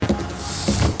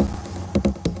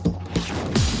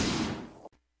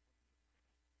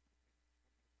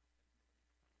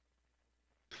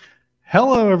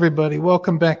Hello, everybody.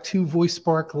 Welcome back to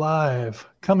VoiceSpark Live,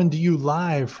 coming to you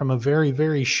live from a very,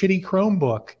 very shitty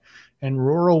Chromebook in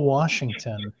rural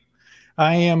Washington.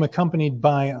 I am accompanied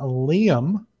by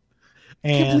Liam. I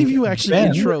can't believe you actually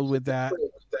introed with that.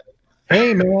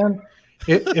 Hey, man,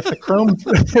 if the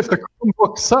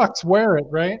Chromebook sucks, wear it,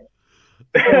 right?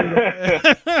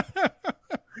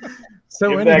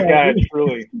 So that guy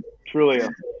truly.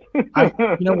 I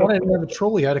didn't have a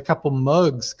trolley. I had a couple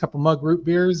mug root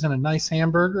beers and a nice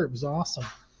hamburger. It was awesome.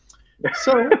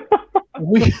 So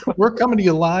we're coming to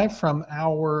you live from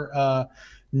our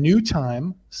new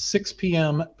time, 6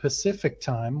 p.m. Pacific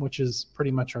time, which is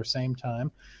pretty much our same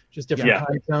time, just different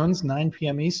time zones, 9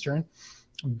 p.m. Eastern.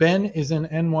 Ben is in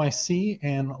NYC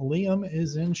and Liam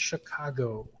is in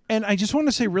Chicago. And I just want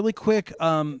to say really quick,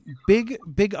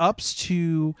 big ups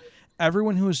to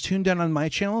everyone who is tuned in on my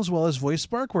channel as well as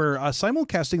VoiceSpark. We're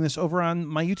simulcasting this over on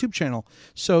my YouTube channel.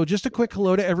 So just a quick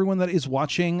hello to everyone that is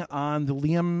watching on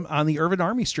the Urban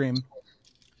Army stream.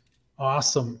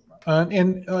 Awesome.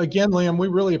 And again, Liam, we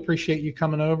really appreciate you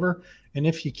coming over. And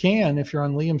if you can, if you're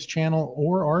on Liam's channel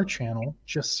or our channel,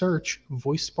 just search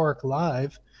VoiceSpark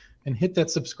Live and hit that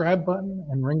subscribe button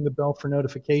and ring the bell for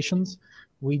notifications.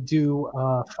 We do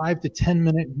 5 to 10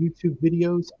 minute YouTube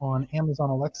videos on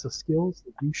Amazon Alexa skills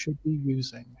that you should be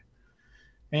using.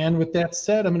 And with that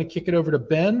said, I'm going to kick it over to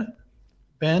Ben.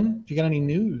 Ben, do you got any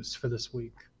news for this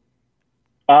week?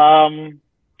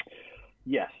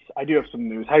 Yes, I do have some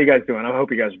news. How you guys doing? I hope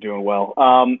you guys are doing well.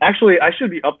 Actually, I should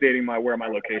be updating where my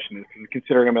location is,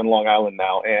 considering I'm in Long Island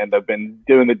now, and I've been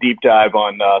doing the deep dive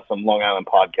on some Long Island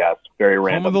podcasts. Very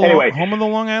random. Home of the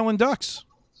Long Island Ducks.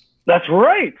 That's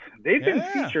right. They've been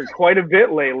featured quite a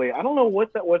bit lately. I don't know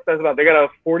what that's about. They got a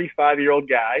 45-year-old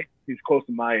guy. He's close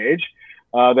to my age.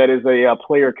 That is a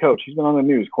player coach. He's been on the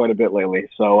news quite a bit lately.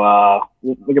 So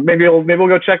maybe we'll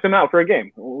go check them out for a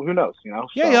game. Who knows? Yeah,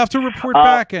 you have to report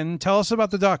back and tell us about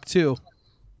the duck too.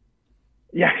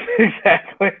 Yeah,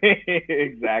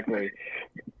 exactly.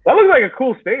 That looks like a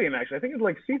cool stadium. Actually, I think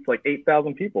it seats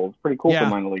 8,000 people. It's pretty cool for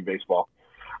minor league baseball.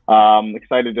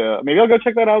 Excited to maybe I'll go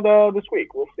check that out this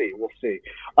week. We'll see.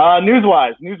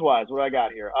 Newswise, what do I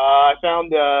got here? I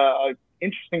found an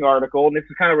interesting article, and this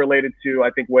is kind of related to I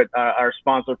think what our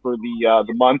sponsor for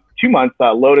the 2 months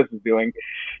Lotus is doing.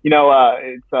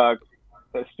 It's a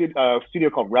studio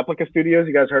called Replica Studios.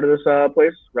 You guys heard of this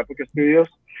place, Replica Studios?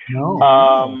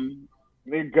 No.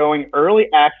 They're going early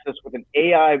access with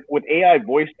AI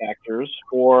voice actors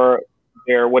for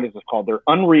their their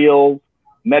Unreal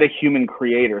MetaHuman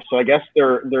creator. So I guess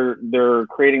they're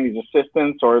creating these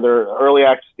assistants, or they're early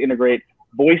access to integrate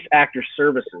voice actor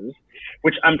services,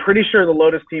 which I'm pretty sure the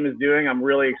Lotus team is doing. I'm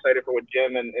really excited for what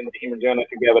Jim and the team are doing. I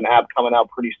think they have an app coming out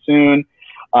pretty soon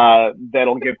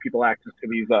that'll give people access to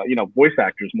these voice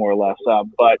actors more or less.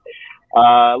 But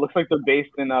it looks like they're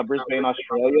based in Brisbane,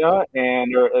 Australia,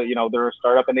 and they're a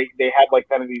startup, and they have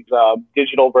kind of these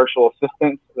digital virtual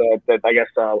assistants that I guess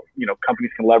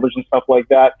companies can leverage and stuff like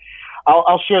that.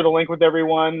 I'll share the link with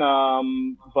everyone,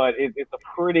 but it's a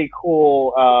pretty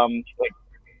cool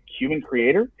human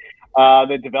creator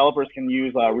that developers can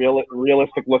use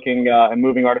realistic looking and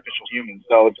moving artificial humans.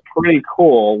 So it's pretty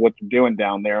cool what they're doing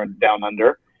down there and down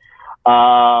under.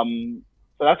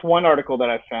 So that's one article that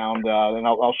I found, and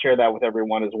I'll share that with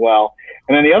everyone as well.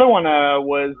 And then the other one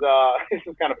was, this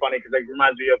is kind of funny because it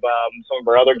reminds me of some of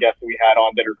our other guests that we had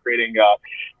on that are creating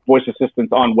voice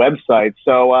assistants on websites.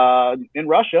 So in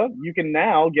Russia, you can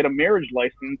now get a marriage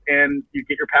license and you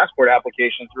get your passport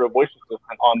application through a voice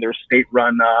assistant on their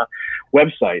state-run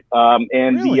website.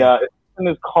 And really? The assistant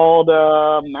is called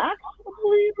Max, I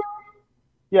believe.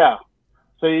 Yeah.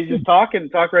 So you just talk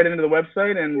right into the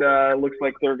website, and looks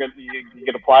like you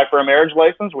can apply for a marriage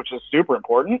license, which is super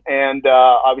important, and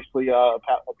obviously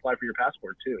apply for your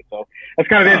passport too. So that's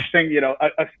kind of interesting.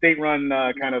 A state-run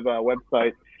kind of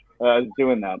website is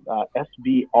doing that.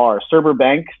 SBR, Serber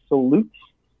Bank Salutes,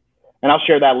 and I'll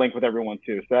share that link with everyone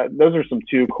too. So those are some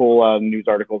two cool news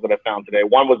articles that I found today.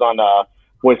 One was on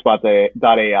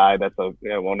VoiceBot.ai. That's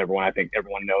everyone, I think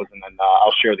everyone knows. And then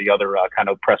I'll share the other kind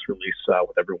of press release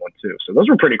with everyone too. So those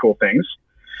were pretty cool things.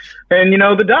 And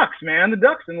the Ducks, man, the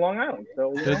Ducks in Long Island.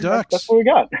 So Ducks. That's what we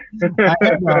got.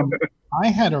 I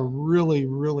had a really,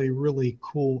 really, really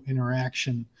cool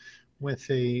interaction with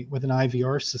an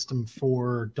IVR system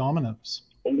for Domino's.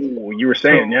 Oh, you were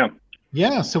saying, yeah.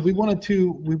 Yeah. So we wanted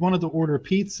to order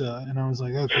pizza, and I was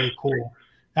like, okay, cool.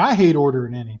 I hate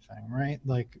ordering anything, right?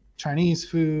 Like Chinese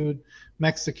food,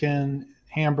 Mexican,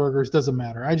 hamburgers, doesn't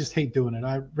matter. I just hate doing it.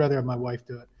 I'd rather have my wife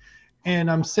do it.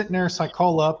 And I'm sitting there, so I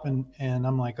call up and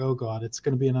I'm like, oh God, it's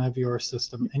going to be an IVR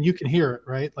system. And you can hear it,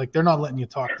 right? Like they're not letting you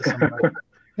talk to somebody.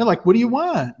 They're like, what do you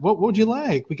want? What would you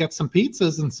like? We got some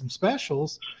pizzas and some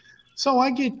specials. So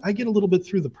I get a little bit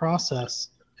through the process,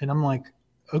 and I'm like,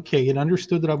 okay, it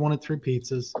understood that I wanted 3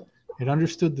 pizzas. It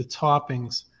understood the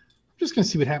toppings. I'm just going to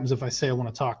see what happens if I say I want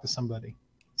to talk to somebody.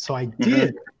 So I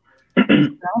did.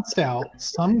 Bounced out.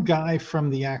 Some guy from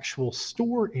the actual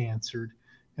store answered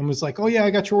and was like, oh, yeah, I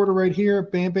got your order right here.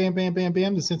 Bam, bam, bam, bam,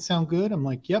 bam. Does that sound good? I'm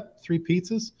like, yep, 3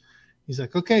 pizzas. He's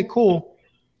like, okay, cool.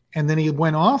 And then he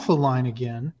went off the line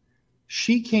again.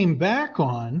 She came back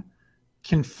on,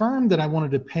 confirmed that I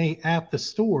wanted to pay at the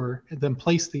store, and then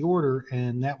placed the order,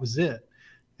 and that was it.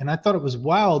 And I thought it was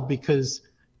wild because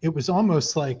it was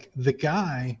almost like the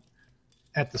guy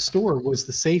at the store was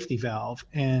the safety valve,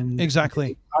 and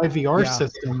exactly the IVR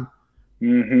system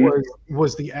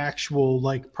was the actual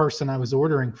like person I was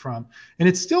ordering from. And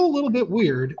it's still a little bit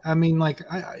weird. I mean, like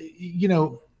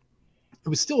it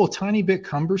was still a tiny bit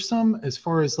cumbersome as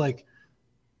far as like,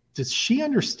 does she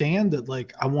understand that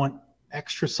like I want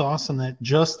extra sauce on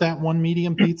that one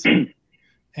medium pizza?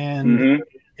 And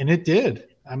it did.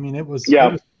 I mean, it was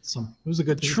awesome. It was a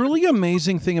good truly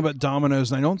amazing thing about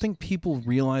Domino's, and I don't think people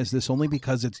realize this only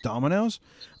because it's Domino's.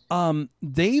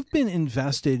 They've been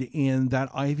invested in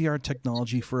that IVR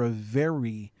technology for a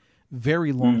very,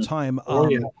 very long time.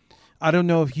 I don't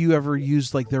know if you ever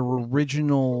used like their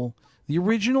original. The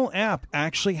original app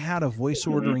actually had a voice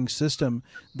ordering system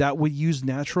that would use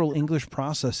natural English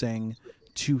processing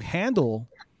to handle,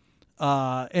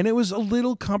 and it was a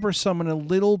little cumbersome and a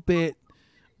little bit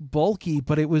bulky,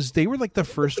 but they were like the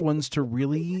first ones to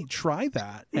really try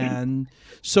that. And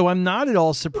so I'm not at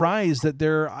all surprised that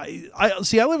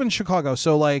I live in Chicago,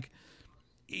 so like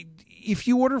if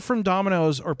you order from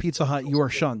Domino's or Pizza Hut, you are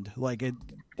shunned. Like it.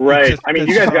 Right. I mean,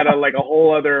 you guys got a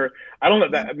whole other, I don't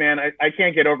know that, man. I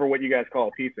can't get over what you guys call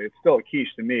a pizza. It's still a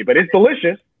quiche to me, but it's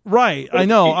delicious. Right. I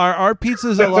know our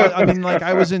pizza's a lot. I mean, like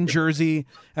I was in Jersey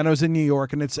and I was in New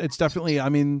York, and it's definitely, I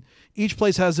mean, each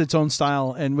place has its own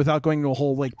style, and without going to a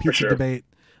whole like pizza debate,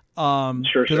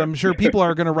 because I'm sure people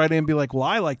are going to write in and be like, well,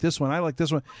 I like this one. I like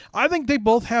this one. I think they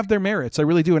both have their merits. I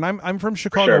really do. And I'm from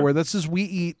Chicago where this is, we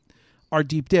eat our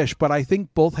deep dish, but I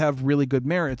think both have really good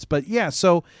merits. But yeah,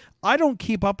 so I don't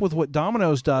keep up with what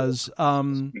Domino's does.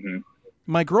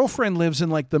 My girlfriend lives in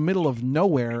like the middle of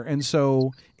nowhere, and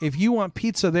so if you want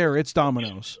pizza there, it's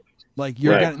Domino's. Like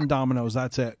you're getting Domino's,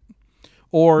 that's it.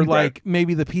 Or like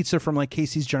maybe the pizza from like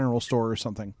Casey's General Store or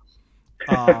something.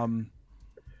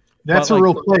 That's a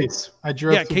real place. I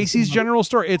drove. Yeah, Casey's General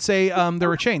Store. It's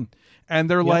they're a chain. And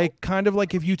they're like kind of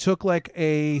like if you took like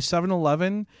a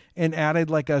 7-Eleven and added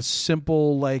like a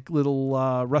simple like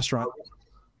little restaurant.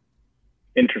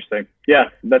 Interesting. Yeah,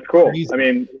 that's cool. I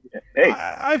mean, hey,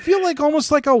 I feel like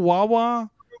almost like a Wawa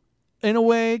in a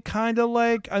way, kind of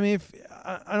like. I mean,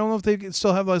 I don't know if they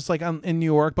still have this like in New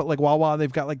York, but like Wawa,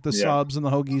 they've got like the subs and the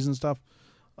hoagies and stuff.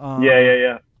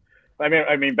 Yeah.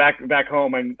 I mean, back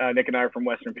home, Nick and I are from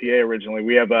Western PA originally.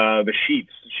 We have the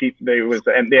sheets. They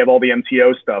have all the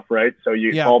MTO stuff, right? So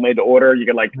you all made to order. You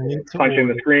could like punch in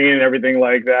the screen and everything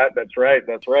like that. That's right.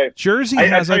 Jersey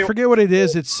has, I forget what it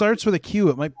is. It starts with a Q.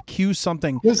 It might Q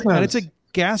something, Quiznos. And it's a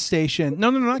gas station. No,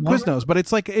 not Quiznos, but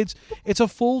it's like it's a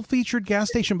full featured gas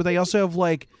station. But they also have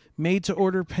like made to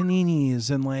order paninis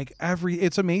and like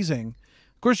it's amazing.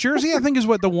 Of course, Jersey I think is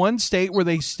the one state where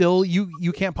they still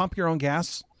you can't pump your own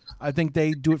gas. I think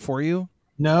they do it for you.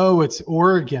 No, it's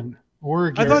Oregon.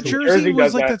 I thought Jersey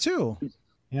was like that too.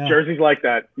 Yeah. Jersey's like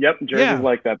that. Yep, Jersey's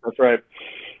like that. That's right.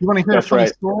 You want to hear a funny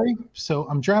story? So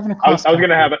I'm driving across. I was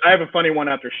going to have it. I have a funny one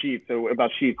after Sheets. So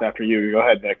about Sheets after you. Go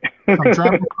ahead, Nick. I'm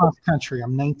driving across country.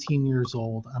 I'm 19 years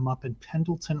old. I'm up in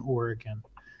Pendleton, Oregon.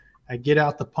 I get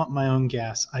out to pump my own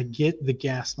gas. I get the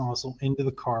gas nozzle into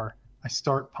the car. I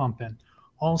start pumping.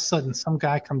 All of a sudden, some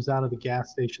guy comes out of the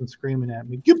gas station screaming at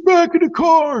me, "Get back in the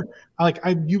car!"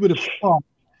 You would have thought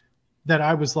that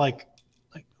I was like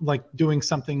doing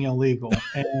something illegal,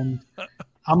 and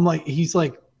I'm like, he's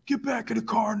like, "Get back in the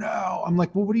car now!" I'm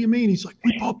like, "Well, what do you mean?" He's like,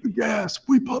 "We pump the gas.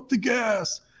 We pump the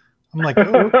gas." I'm like,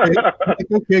 "Oh,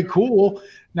 okay, okay, cool."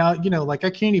 Now, I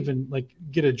can't even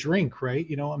get a drink, right?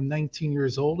 I'm 19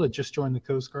 years old. I just joined the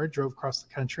Coast Guard, drove across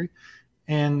the country,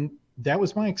 and that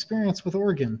was my experience with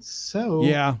Oregon. So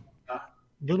yeah,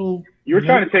 you were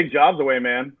trying to take jobs away,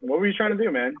 man. What were you trying to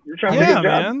do, man? You were trying to take a job.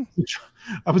 Man.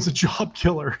 I was a job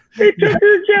killer. He took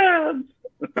your jobs.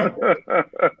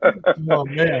 Oh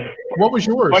man, what was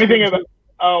yours? Funny thing about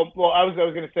I was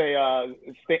going to say.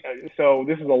 So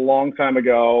this is a long time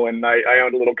ago, and I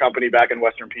owned a little company back in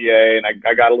Western PA, and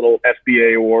I got a little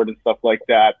SBA award and stuff like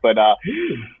that. But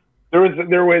there was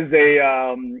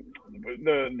a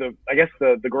I guess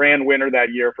the grand winner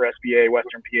that year for SBA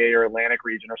Western PA or Atlantic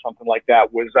region or something like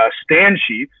that was Stan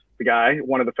Sheets, the guy,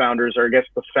 one of the founders, or I guess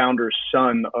the founder's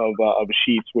son of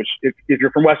Sheets. Which if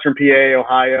you're from Western PA,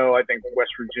 Ohio, I think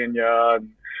West Virginia, a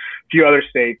few other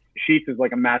states, Sheets is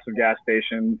like a massive gas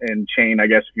station and chain, I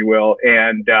guess if you will,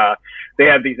 and they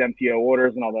have these MTO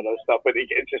orders and all that other stuff. But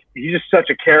he's just such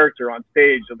a character on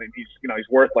stage. I mean, he's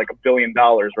worth like $1 billion,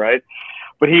 right?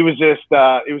 But he was just,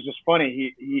 it was just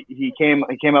funny. He came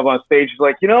up on stage. He's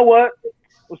like, you know what? I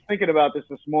was thinking about this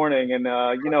morning, and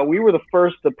we were the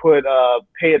first to put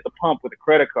pay at the pump with a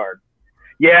credit card.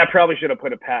 Yeah, I probably should have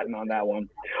put a patent on that one.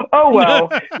 Oh well,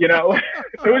 it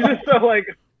was just so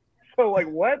like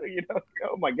what?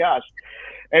 Oh my gosh.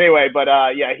 Anyway, but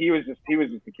yeah, he was just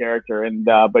a character, and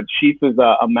but Sheets is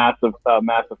a massive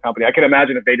company. I can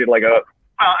imagine if they did like I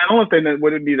don't know if they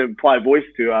would need to apply voice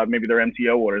to maybe their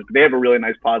MTO orders, but they have a really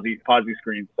nice POSI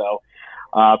screen, so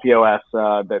POS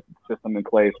that system in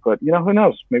place. But who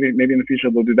knows? Maybe in the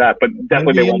future they'll do that, but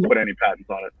definitely they won't put any patents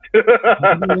on it.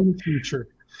 In the future.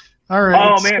 All right.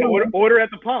 Oh man, order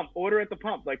at the pump. Order at the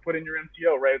pump. Like put in your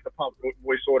MTO right at the pump.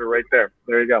 Voice order right there.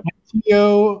 There you go.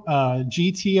 MTO,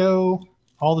 GTO,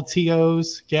 all the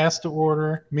TOs, gas to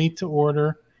order, meat to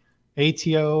order,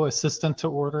 ATO, assistant to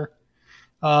order.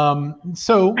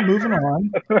 So moving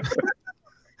on,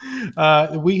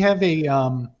 we have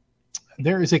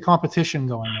there is a competition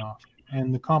going off,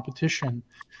 and the competition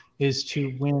is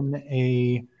to win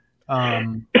a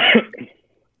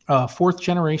 4th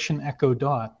generation Echo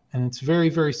Dot, and it's very,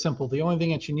 very simple. The only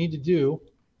thing that you need to do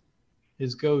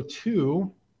is go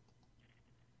to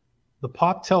the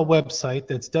PopTel website.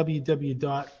 That's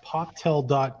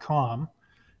www.poptel.com,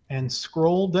 and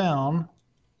scroll down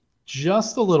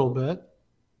just a little bit,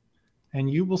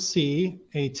 and you will see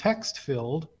a text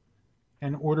field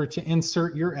in order to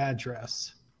insert your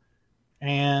address.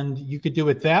 And you could do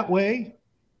it that way,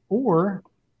 or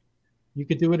you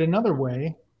could do it another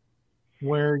way,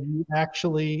 where you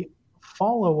actually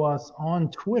follow us on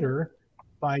Twitter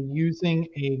by using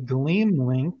a Gleam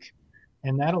link,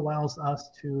 and that allows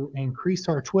us to increase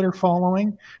our Twitter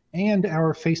following and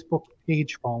our Facebook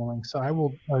page following. So I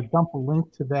will dump a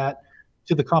link to that,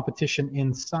 to the competition,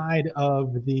 inside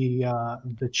of the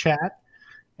chat.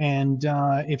 And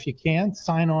if you can,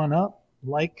 sign on up,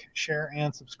 like, share,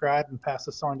 and subscribe, and pass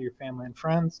this on to your family and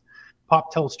friends.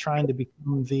 PopTel's trying to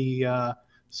become the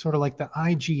sort of like the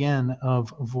IGN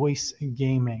of voice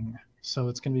gaming. So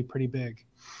it's going to be pretty big.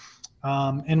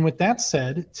 And with that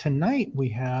said, tonight we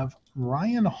have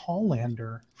Ryan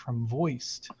Hollander from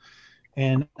Voiced.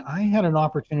 And I had an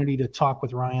opportunity to talk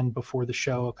with Ryan before the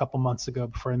show a couple months ago,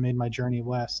 before I made my journey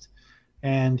west.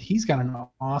 And he's got an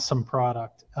awesome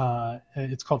product.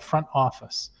 It's called Front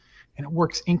Office, and it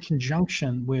works in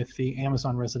conjunction with the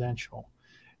Amazon Residential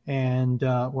and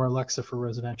or Alexa for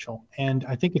Residential. And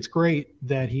I think it's great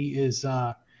that he's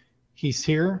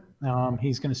here.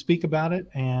 He's going to speak about it,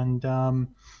 and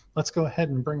let's go ahead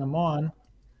and bring him on.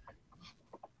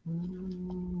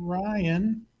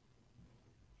 Ryan.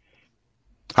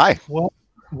 Hi. Well,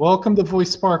 welcome to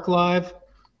VoiceSpark Live.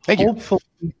 Thank you. Hopefully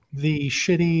the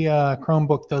shitty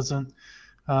Chromebook doesn't,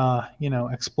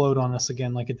 explode on us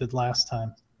again like it did last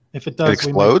time. If it does,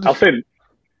 explode? I'll say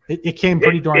it came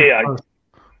pretty darn close.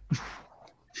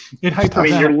 It hyper. I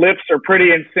mean, your lips are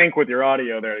pretty in sync with your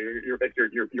audio there. You're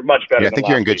much better. Yeah, I think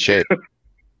you're in good shape.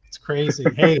 It's crazy.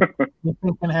 Hey,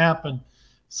 anything can happen.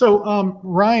 So,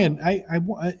 Ryan, I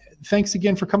thanks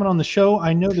again for coming on the show.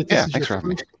 I know that this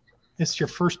is your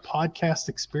first podcast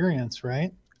experience,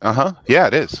 right? Yeah,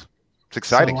 it is. It's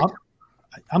exciting. So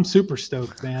I'm super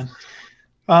stoked, man.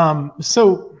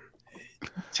 So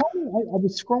tell me, I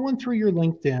was scrolling through your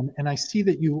LinkedIn, and I see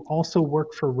that you also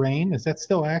work for Rain. Is that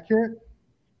still accurate?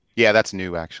 Yeah, that's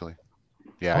new, actually.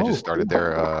 Yeah, I just started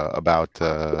there about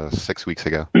 6 weeks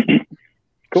ago.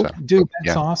 Cool. So, dude,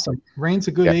 that's awesome. Rain's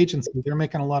a good agency. They're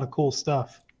making a lot of cool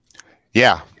stuff.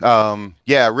 Yeah.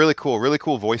 Really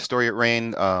cool voice story at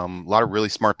Rain. A lot of really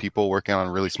smart people working on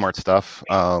really smart stuff.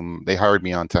 They hired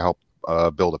me on to help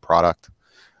build a product.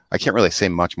 I can't really say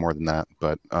much more than that,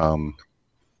 but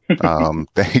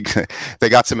they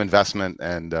got some investment,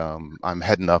 and I'm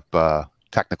heading up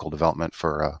technical development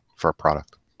for a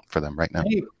product for them right now.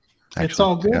 Hey, it's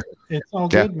all good. Yeah. It's all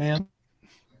good, man.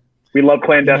 We love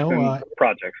clandestine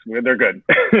projects. They're good.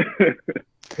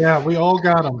 Yeah, we all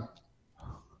got them.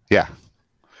 Yeah,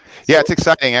 it's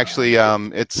exciting. Actually,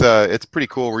 it's pretty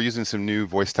cool. We're using some new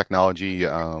voice technology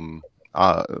that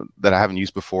I haven't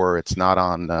used before. It's not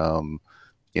on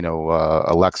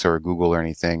Alexa or Google or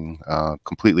anything.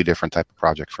 Completely different type of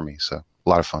project for me. So a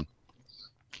lot of fun,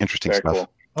 interesting stuff. Cool.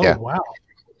 Oh, yeah. Wow.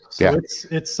 So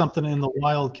it's something in the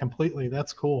wild completely.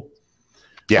 That's cool.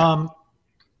 Yeah.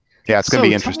 Yeah, it's going to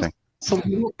be interesting.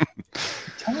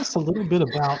 Tell us a little bit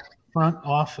about front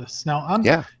office. Now,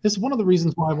 this is one of the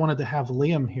reasons why I wanted to have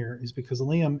Liam here, is because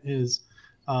Liam is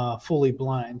fully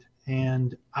blind,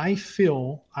 and I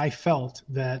felt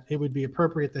that it would be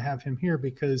appropriate to have him here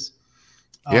because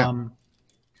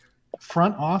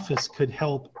front office could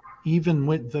help even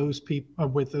with those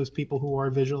people who are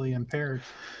visually impaired.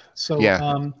 So,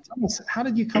 tell us, how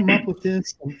did you come up with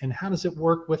this, and how does it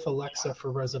work with Alexa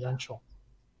for residential?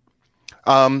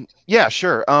 Yeah,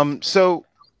 sure. So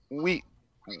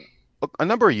a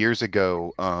number of years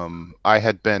ago,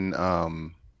 I'd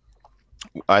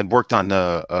worked on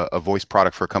a voice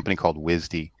product for a company called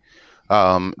Wisdi.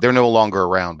 They're no longer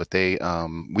around, but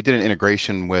we did an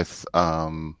integration with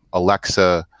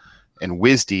Alexa and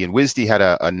Wisdi, and Wisdi had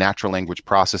a natural language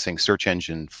processing search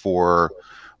engine for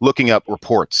looking up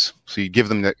reports. So you give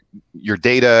them your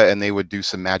data, and they would do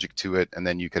some magic to it, and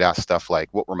then you could ask stuff like,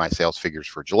 "What were my sales figures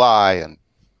for July?" and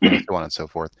so on and so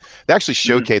forth. They actually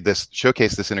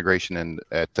showcased this integration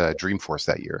at Dreamforce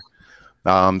that year.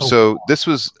 So this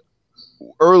was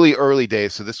early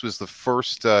days. So this was the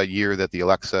first year that the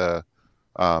Alexa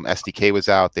SDK was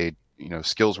out.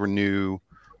 Skills were new,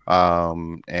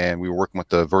 and we were working with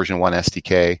the version 1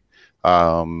 SDK.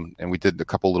 And we did a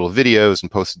couple little videos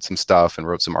and posted some stuff and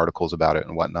wrote some articles about it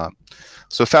and whatnot.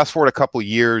 So fast forward a couple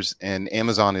years, and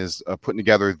Amazon is putting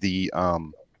together the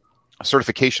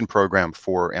certification program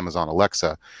for Amazon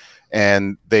Alexa,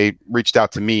 and they reached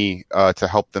out to me to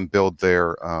help them build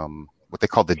their what they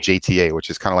call the JTA,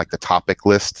 which is kind of like the topic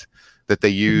list that they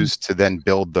use to then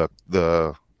build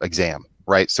the exam,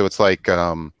 right? So it's like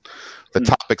the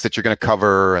topics that you're going to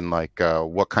cover, and like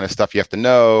what kind of stuff you have to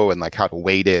know, and like how to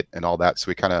weight it and all that. So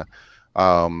we kind of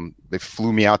they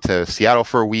flew me out to Seattle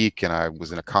for a week, and I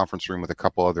was in a conference room with a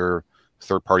couple other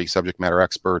third-party subject matter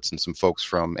experts and some folks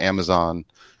from Amazon.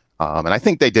 And I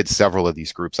think they did several of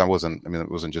these groups. It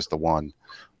wasn't just the one.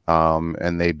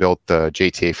 And they built the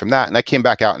JTA from that. And I came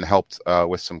back out and helped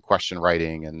with some question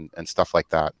writing and stuff like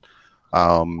that.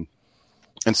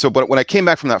 But when I came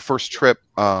back from that first trip,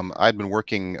 I'd been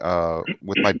working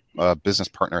with my business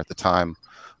partner at the time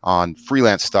on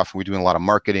freelance stuff. And we were doing a lot of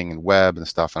marketing and web and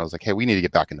stuff. And I was like, hey, we need to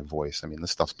get back into voice. I mean, this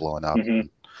stuff's blowing up.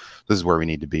 This is where we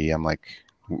need to be. I'm like,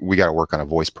 we got to work on a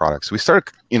voice product. So we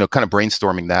started, kind of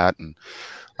brainstorming that. And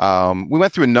we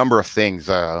went through a number of things.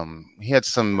 He had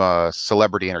some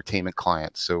celebrity entertainment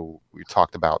clients. So we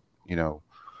talked about,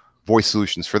 voice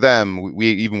solutions for them. We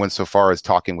even went so far as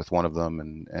talking with one of them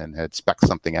and had spec'd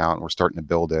something out, and we're starting to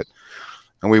build it.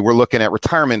 And we were looking at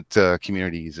retirement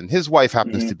communities, and his wife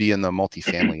happens to be in the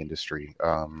multifamily industry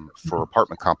for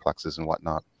apartment complexes and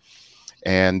whatnot.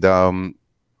 And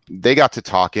they got to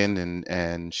talking,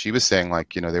 and she was saying,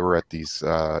 like, they were at these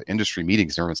industry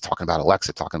meetings, and everyone's talking about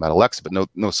Alexa, but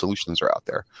no solutions are out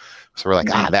there. So we're like,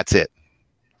 that's it.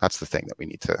 That's the thing that we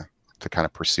need to kind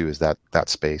of pursue, is that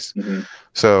space.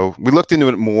 So we looked into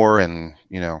it more, and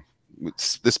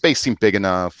the space seemed big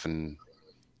enough, and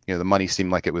the money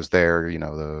seemed like it was there,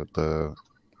 the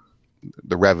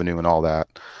revenue and all that.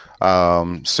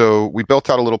 So we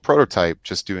built out a little prototype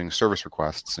just doing service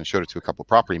requests and showed it to a couple of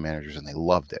property managers, and they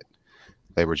loved it.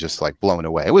 They were just like blown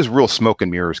away. It was real smoke and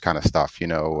mirrors kind of stuff.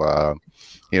 It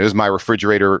was my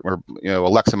refrigerator, or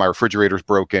Alexa, my refrigerator's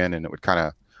broken, and it would kind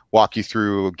of walk you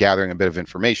through gathering a bit of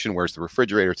information. Where's the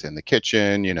refrigerator? It's in the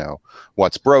kitchen.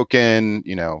 What's broken?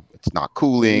 It's not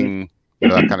cooling.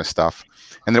 That kind of stuff.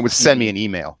 And then it would send me an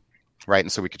email, right?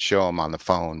 And so we could show them on the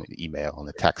phone, the email, and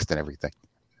the text and everything.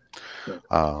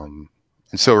 And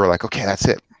so we're like, okay, that's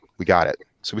it. We got it.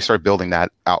 So we started building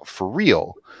that out for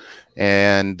real,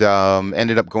 and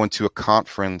ended up going to a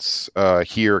conference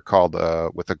here called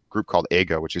with a group called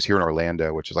AGA, which is here in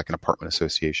Orlando, which is like an apartment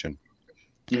association.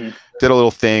 Did a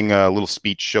little thing, a little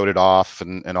speech, showed it off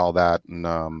and all that, and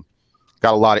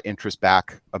got a lot of interest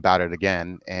back about it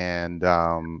again, and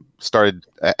started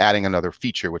adding another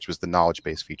feature, which was the knowledge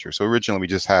base feature. So originally we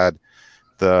just had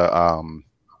the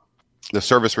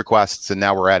service requests, and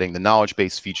now we're adding the knowledge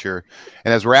base feature.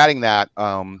 And as we're adding that,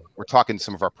 we're talking to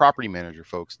some of our property manager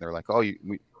folks, and they're like,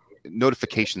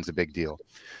 notification's a big deal.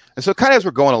 And so kind of as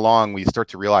we're going along, we start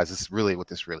to realize this is really what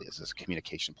this really is a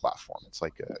communication platform. It's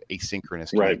like an asynchronous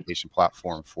communication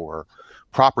platform for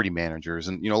property managers.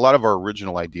 And, a lot of our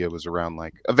original idea was around,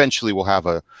 like, eventually we'll have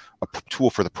a tool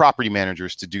for the property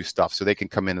managers to do stuff, so they can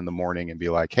come in the morning and be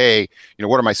like, hey,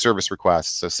 what are my service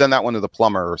requests? So send that one to the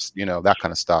plumber, that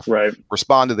kind of stuff. Right.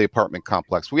 Respond to the apartment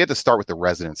complex. We had to start with the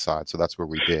resident side, so that's where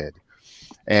we did.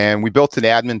 And we built an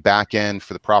admin backend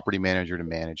for the property manager to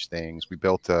manage things. We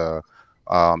built a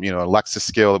Alexa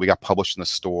skill that we got published in the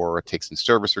store. It takes in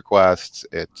service requests.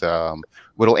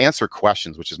 It'll answer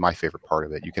questions, which is my favorite part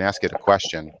of it. You can ask it a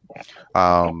question.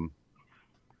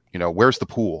 Where's the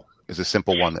pool is a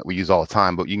simple one that we use all the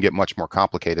time, but you can get much more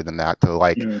complicated than that to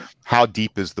like, how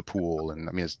deep is the pool? And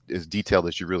I mean, as detailed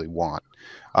as you really want.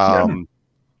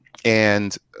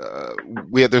 And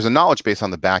there's a knowledge base on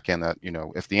the back end that,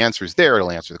 if the answer is there, it'll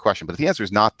answer the question. But if the answer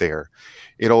is not there,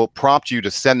 it'll prompt you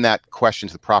to send that question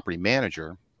to the property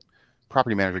manager.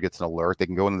 Property manager gets an alert. They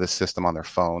can go into the system on their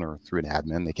phone or through an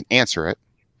admin. They can answer it,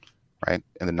 right,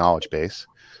 in the knowledge base.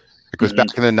 It goes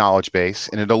back in the knowledge base,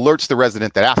 and it alerts the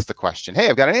resident that asked the question, hey,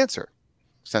 I've got an answer.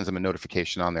 Sends them a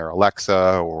notification on their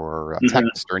Alexa or a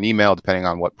text or an email, depending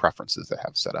on what preferences they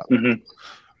have set up.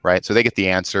 Right. So they get the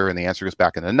answer, and the answer goes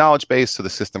back in the knowledge base. So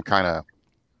the system kind of,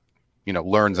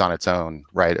 learns on its own,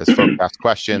 right? As folks ask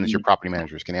questions, your property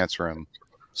managers can answer them,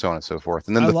 so on and so forth.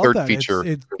 And then the third feature.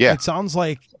 It sounds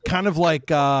like kind of like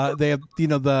they have,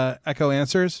 the Echo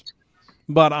Answers,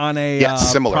 but on a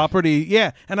similar property. Yeah.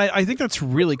 And I think that's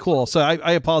really cool. So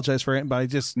I apologize for it, but I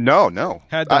just. No.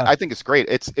 I think it's great.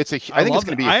 I think it's going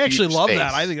to be I actually love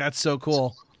that. I think that's so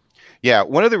cool. Yeah,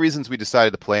 one of the reasons we decided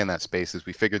to play in that space is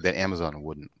we figured that Amazon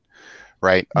wouldn't,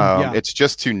 right? It's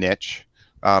just too niche.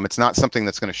 It's not something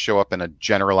that's going to show up in a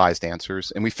generalized answers.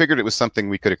 And we figured it was something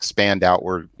we could expand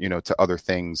outward, to other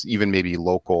things, even maybe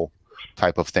local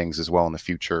type of things as well in the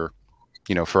future,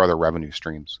 for other revenue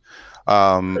streams.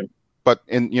 But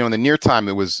in the near term,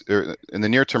 it was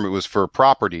for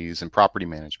properties and property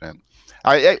management.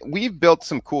 We've built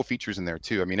some cool features in there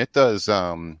too. I mean, it does.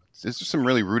 There's some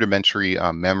really rudimentary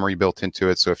memory built into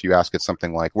it. So if you ask it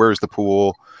something like, "Where's the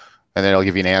pool?" and then it'll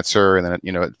give you an answer, and then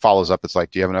it follows up. It's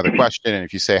like, "Do you have another question?" And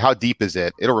if you say, "How deep is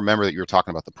it?" it'll remember that you were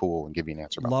talking about the pool and give you an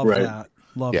answer. Love that.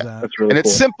 Love that. That's really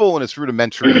It's simple and it's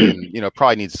rudimentary, and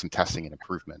probably needs some testing and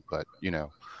improvement. But we've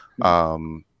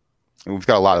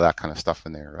got a lot of that kind of stuff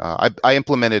in there. I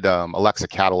implemented Alexa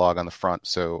catalog on the front.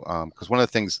 So, because one of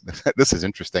the things, this is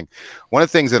interesting. One of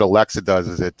the things that Alexa does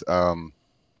is it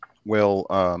will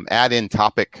add in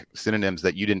topic synonyms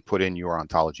that you didn't put in your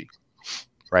ontology,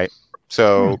 right?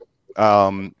 So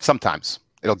sometimes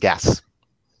it'll guess,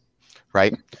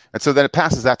 right? And so then it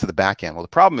passes that to the back end. Well, the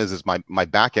problem is my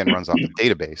back end runs off the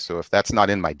database. So if that's not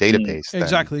in my database, then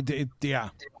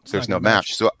there's no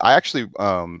match. So I actually,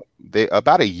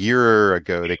 about a year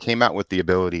ago, they came out with the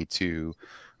ability to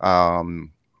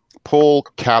pull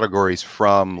categories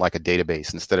from like a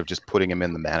database instead of just putting them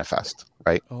in the manifest,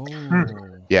 right?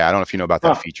 Yeah, I don't know if you know about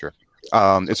that feature.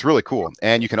 It's really cool,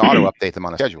 and you can auto update them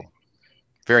on a schedule.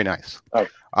 Very nice.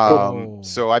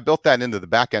 So I built that into the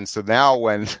back end. So now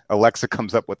when Alexa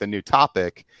comes up with a new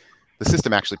topic, the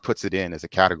system actually puts it in as a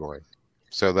category.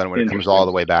 So then when it comes all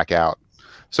the way back out.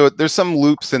 So there's some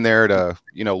loops in there to,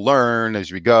 learn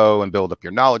as we go and build up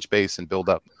your knowledge base and build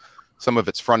up some of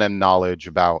its front end knowledge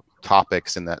about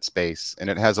topics in that space. And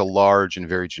it has a large and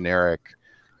very generic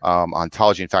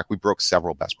ontology. In fact, we broke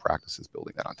several best practices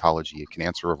building that ontology. It can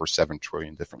answer over 7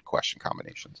 trillion different question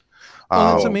combinations.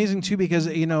 Well, that's amazing too, because,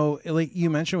 like you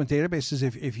mentioned with databases,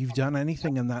 if you've done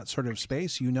anything in that sort of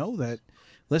space, that,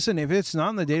 listen, if it's not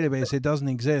in the database, it doesn't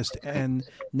exist. And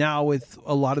now with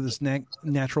a lot of this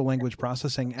natural language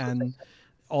processing and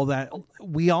all that,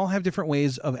 we all have different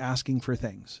ways of asking for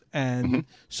things. And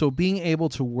so being able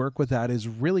to work with that is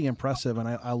really impressive. And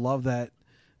I love that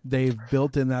they've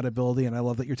built in that ability. And I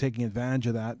love that you're taking advantage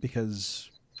of that, because,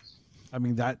 I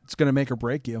mean, that's going to make or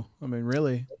break you. I mean,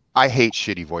 really. I hate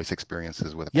shitty voice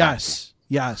experiences with Yes.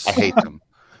 I hate them.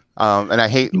 And I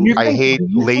hate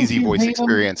lazy voice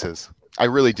experiences. I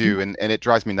really do, and it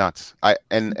drives me nuts.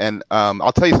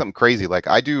 I'll tell you something crazy. Like,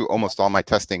 I do almost all my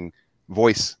testing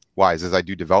voice wise as I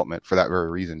do development for that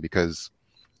very reason, because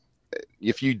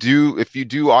if you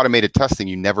do automated testing,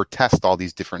 you never test all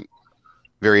these different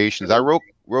variations. I wrote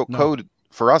code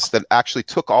for us that actually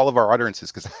took all of our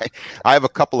utterances, because I have a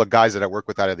couple of guys that I work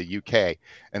with out of the UK,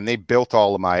 and they built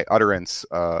all of my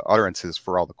utterances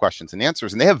for all the questions and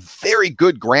answers, and they have very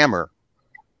good grammar.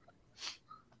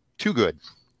 Too good.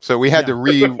 So we had to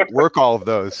rework all of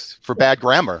those for bad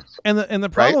grammar. And the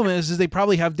problem is they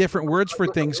probably have different words for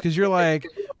things, because you're like,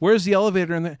 where's the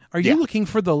elevator? And are you looking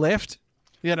for the lift?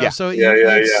 So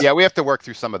we have to work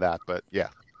through some of that, but yeah,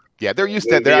 they're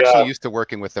actually used to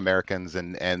working with Americans,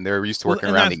 and they're used to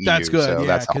working around the EU. That's good, so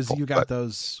that's because you got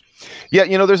those. Yeah,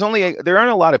 there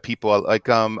aren't a lot of people. Like,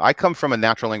 I come from a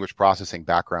natural language processing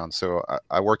background, so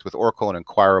I worked with Oracle and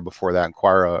Inquira before that.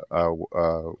 Inquira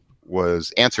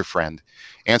was AnswerFriend.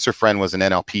 AnswerFriend was an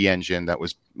NLP engine that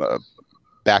was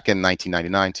back in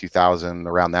 1999, 2000,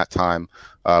 around that time,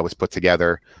 was put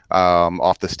together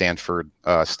off the Stanford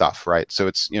stuff, right? So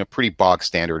it's, pretty bog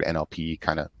standard NLP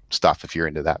kind of stuff if you're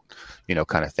into that,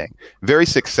 kind of thing. Very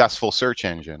successful search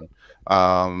engine,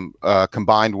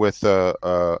 combined with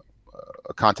a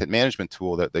content management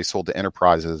tool that they sold to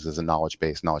enterprises as a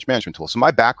knowledge-based knowledge management tool. So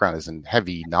my background is in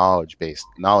heavy knowledge-based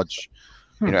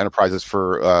enterprises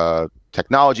for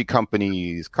technology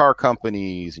companies, car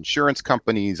companies, insurance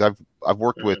companies. I've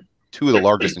worked with two of the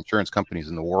largest insurance companies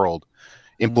in the world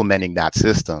implementing that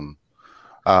system.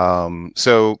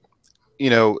 So,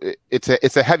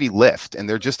 it's a heavy lift, and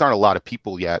there just aren't a lot of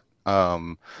people yet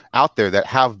out there that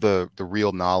have the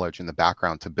real knowledge and the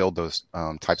background to build those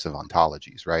types of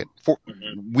ontologies, right?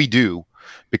 We do,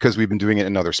 because we've been doing it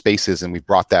in other spaces, and we've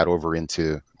brought that over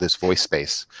into this voice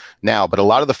space now. But a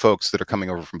lot of the folks that are coming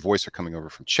over from voice are coming over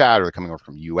from chat, or they're coming over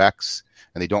from UX,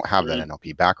 and they don't have that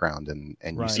NLP background, and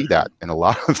you see that in a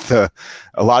lot of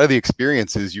the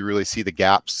experiences. You really see the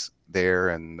gaps there,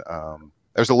 and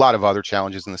there's a lot of other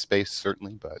challenges in the space,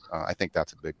 certainly, but I think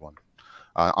that's a big one.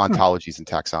 Ontologies and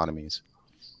taxonomies.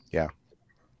 Yeah.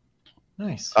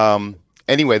 Nice.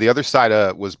 Anyway, the other side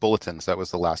was bulletins. That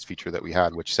was the last feature that we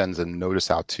had, which sends a notice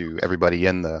out to everybody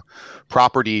in the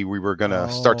property. We were going to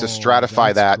start to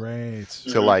stratify that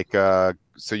to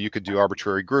so you could do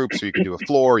arbitrary groups, or you could do a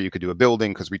floor, or you could do a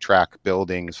building, because we track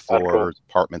buildings, floors,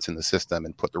 apartments in the system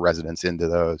and put the residents into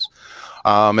those.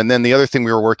 And then the other thing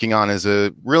we were working on is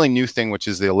a really new thing, which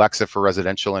is the Alexa for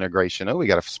residential integration. Oh, we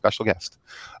got a special guest.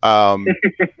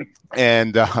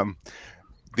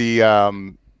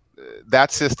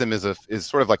 That system is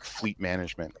sort of like fleet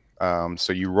management.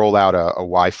 So you roll out a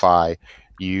Wi-Fi,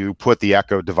 you put the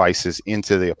Echo devices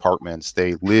into the apartments.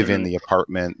 They live in the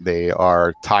apartment. They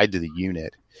are tied to the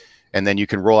unit. And then you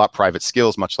can roll out private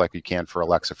skills, much like you can for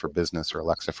Alexa for business or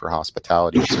Alexa for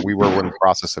hospitality. So we were in the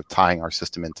process of tying our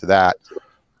system into that,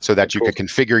 so that you could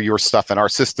configure your stuff in our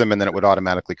system, and then it would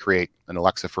automatically create an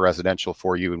Alexa for residential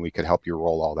for you, and we could help you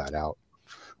roll all that out,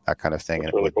 that kind of thing.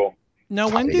 That's really cool. Now,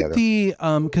 when did the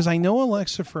because I know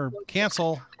Alexa for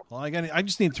cancel. Well, I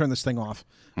just need to turn this thing off,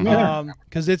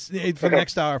 because it's for the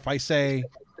next hour. If I say,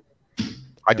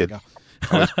 I did.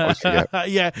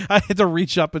 Yeah, I had to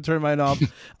reach up and turn mine off.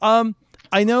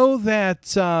 I know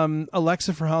that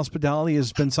Alexa for hospitality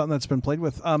has been something that's been played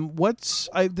with. This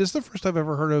is the first I've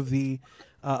ever heard of the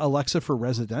Alexa for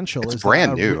residential. It's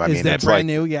brand new. Is that brand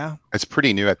new? Yeah, it's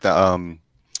pretty new. At the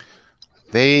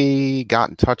they got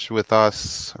in touch with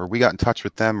us, or we got in touch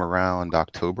with them around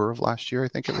October of last year, I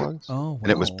think it was. Oh, wow.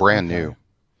 And it was brand new.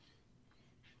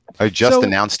 I just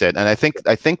announced it, and I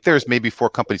think there's maybe 4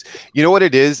 companies. You know what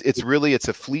it is? It's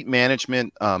a fleet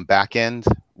management back end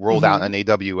rolled out on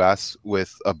AWS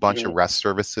with a bunch of REST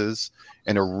services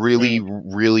and a really,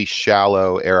 really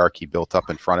shallow hierarchy built up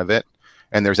in front of it.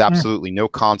 And there's absolutely no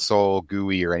console,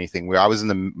 GUI, or anything. I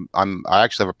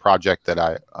actually have a project that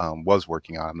I was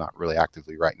working on. I'm not really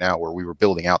actively right now, where we were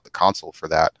building out the console for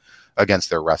that against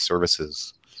their REST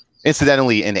services.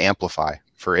 Incidentally, in Amplify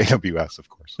for AWS, of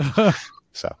course.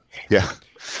 So, yeah.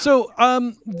 So,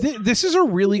 this is a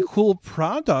really cool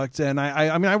product, and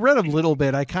I mean, I read a little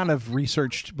bit. I kind of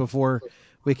researched before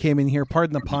we came in here.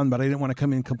 Pardon the pun, but I didn't want to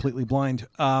come in completely blind.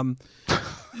 You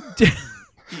did.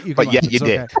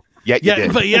 Yeah,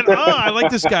 but I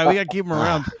like this guy. We got to keep him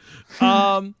around.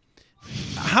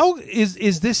 How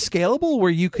is this scalable, where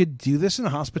you could do this in a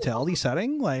hospitality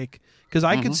setting? Like, because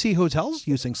I could see hotels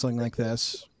using something like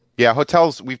this. Yeah,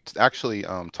 hotels. We've actually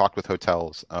talked with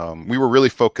hotels. We were really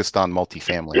focused on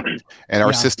multifamily, and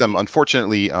our system,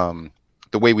 unfortunately,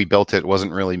 the way we built it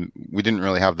we didn't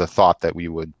really have the thought that we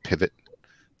would pivot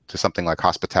to something like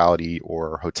hospitality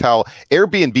or hotel.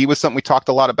 Airbnb was something we talked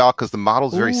a lot about, because the model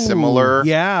is very similar.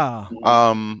 Yeah.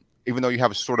 Even though you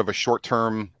have a sort of a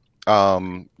short-term,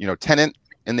 tenant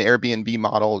in the Airbnb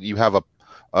model, you have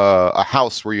a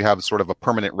house where you have sort of a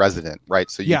permanent resident,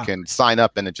 right? So you can sign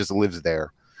up and it just lives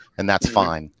there, and that's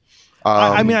fine.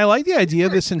 I mean, I like the idea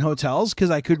of this in hotels,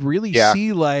 because I could really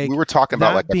see, like, we were talking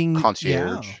about like being a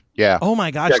concierge. Yeah. Oh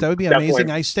my gosh, that would be amazing.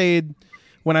 I stayed.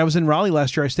 When I was in Raleigh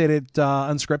last year, I stayed at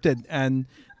Unscripted, and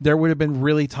there would have been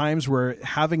really times where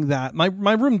having that, my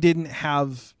room didn't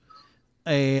have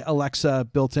a Alexa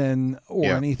built in or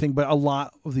anything, but a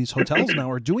lot of these hotels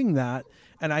now are doing that.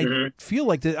 And I feel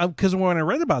like that, because when I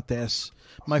read about this,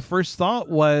 my first thought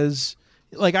was,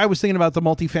 like, I was thinking about the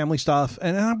multifamily stuff,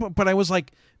 but I was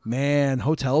like, man,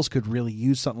 hotels could really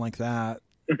use something like that.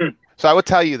 So I would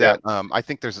tell you that I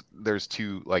think there's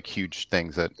 2 like huge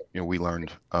things that we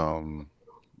learned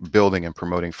building and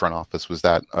promoting front office, was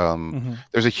that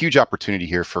there's a huge opportunity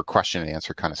here for question and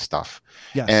answer kind of stuff.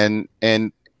 Yes.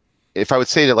 And if I would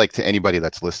say to anybody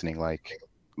that's listening, like,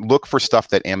 look for stuff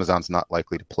that Amazon's not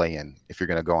likely to play in if you're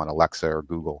going to go on Alexa or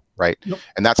Google, right? Yep.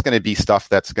 And that's going to be stuff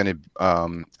that's going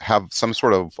to have some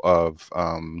sort of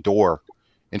door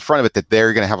in front of it that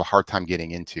they're going to have a hard time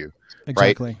getting into.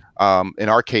 Exactly. Right. In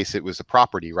our case, it was a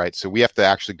property, right? So we have to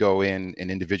actually go in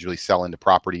and individually sell into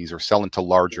properties or sell into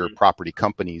larger property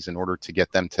companies in order to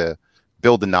get them to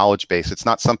build the knowledge base. It's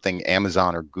not something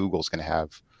Amazon or Google's going to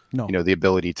have, the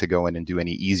ability to go in and do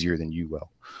any easier than you will,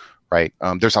 right?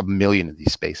 There's a million of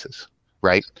these spaces,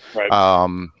 right?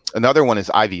 Another one is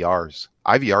IVRs.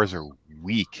 IVRs are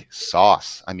weak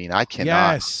sauce. I mean, I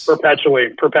cannot. Yes. Perpetually.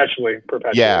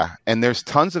 Yeah, and there's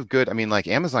tons of good. I mean, like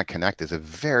Amazon Connect is a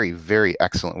very, very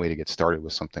excellent way to get started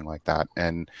with something like that.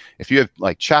 And if you have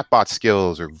like chatbot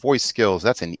skills or voice skills,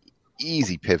 that's an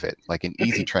easy pivot, like an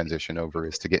easy transition over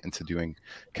is to get into doing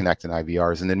Connect and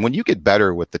IVRs. And then when you get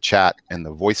better with the chat and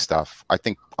the voice stuff, I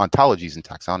think ontologies and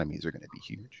taxonomies are going to be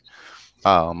huge.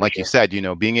 Like you said,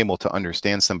 being able to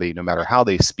understand somebody no matter how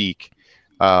they speak.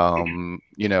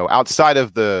 Outside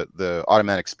of the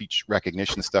automatic speech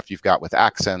recognition stuff you've got with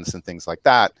accents and things like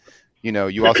that,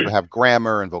 you also have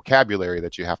grammar and vocabulary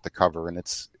that you have to cover, and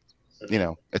it's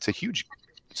a huge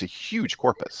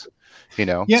corpus,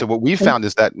 Yeah. So what we've found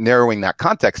is that narrowing that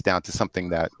context down to something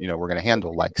that we're going to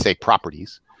handle, like say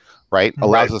properties, right,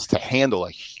 allows us to handle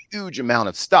a huge amount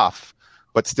of stuff,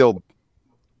 but still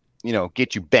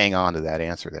get you bang on to that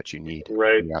answer that you need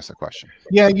when you ask the question.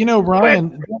 Yeah,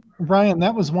 Ryan,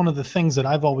 that was one of the things that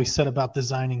I've always said about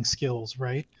designing skills,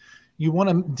 right? You want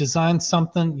to design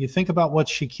something, you think about what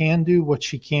she can do, what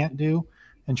she can't do,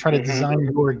 and try to design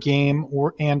your game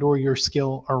or your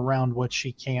skill around what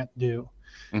she can't do.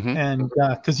 And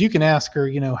because you can ask her,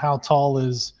 how tall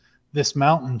is this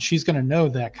mountain? She's going to know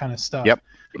that kind of stuff. Yep.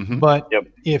 But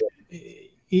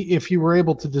if you were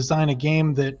able to design a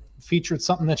game that featured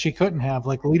something that she couldn't have,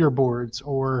 like leaderboards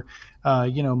or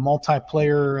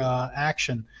multiplayer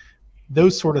action,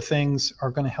 those sort of things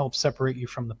are going to help separate you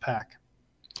from the pack.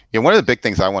 Yeah, one of the big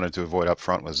things I wanted to avoid up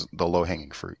front was the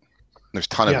low-hanging fruit. There's a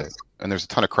ton of it, and there's a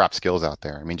ton of crap skills out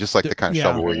there. I mean, just like the kind of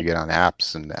shovelware you get on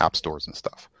apps and app stores and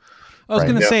stuff. I was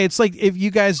going to say, it's like if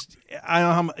you guys, I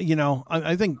don't know how,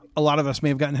 I think a lot of us may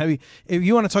have gotten heavy. If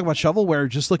you want to talk about shovelware,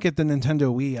 just look at the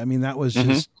Nintendo Wii. I mean, that was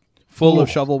just full of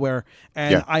shovelware.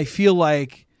 And I feel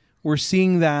like we're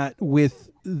seeing that with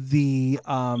with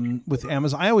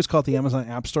Amazon. I always call it the Amazon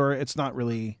App Store. It's not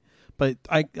really, but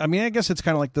I mean, I guess it's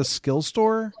kind of like the skill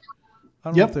store. I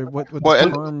don't know if they're what the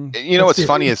term. What's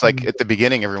funny is like at the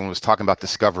beginning, everyone was talking about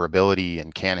discoverability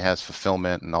and can has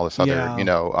fulfillment and all this other,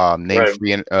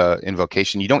 name-free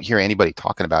invocation. You don't hear anybody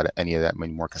talking about any of that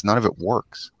anymore because none of it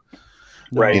works.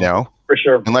 Right. For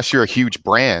sure. Unless you're a huge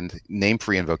brand,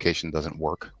 name-free invocation doesn't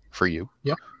work for you.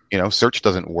 Yep. Search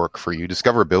doesn't work for you.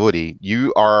 Discoverability,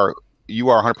 you are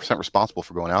 100% responsible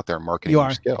for going out there and marketing your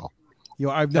skill.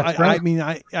 You are. I mean,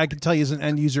 I can tell you as an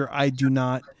end user, I do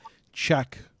not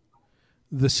check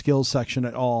the skills section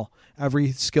at all.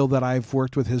 Every skill that I've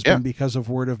worked with has been because of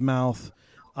word of mouth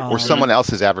or someone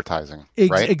else's advertising.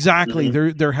 Right? Exactly.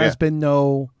 There has been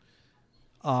no,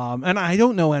 and I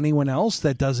don't know anyone else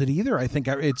that does it either. I think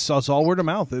it's all word of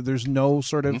mouth. There's no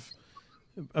sort of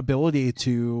ability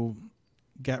to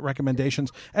get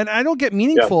recommendations, and I don't get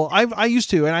meaningful. I used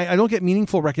to, and I don't get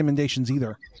meaningful recommendations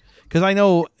either. Because I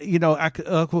know,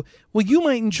 well, you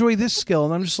might enjoy this skill,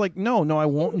 and I'm just like, no, I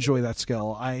won't enjoy that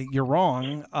skill. You're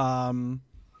wrong.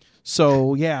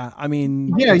 So yeah, I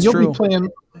mean,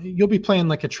 you'll be playing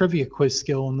like a trivia quiz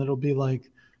skill, and it'll be like,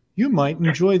 you might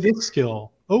enjoy this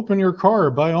skill. Open your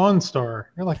car by OnStar.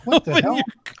 You're like, what the hell?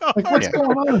 Like, what's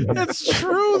going on? That's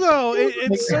true, though.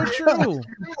 It's so true.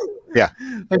 Yeah,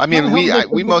 I mean,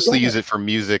 we mostly use it for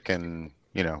music and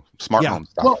smart home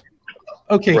stuff. Well,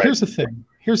 okay, here's the thing.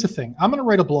 I'm going to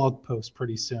write a blog post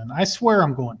pretty soon. I swear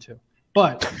I'm going to.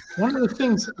 But one of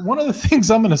the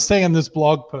things I'm going to say in this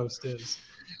blog post is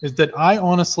that I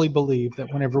honestly believe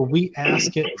that whenever we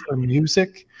ask it for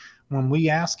music, when we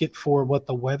ask it for what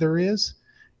the weather is,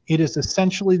 it is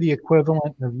essentially the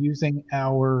equivalent of using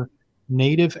our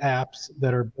native apps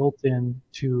that are built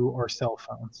into our cell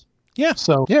phones. Yeah.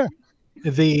 So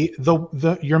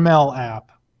the your Mail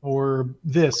app or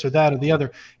this or that or the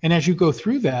other, and as you go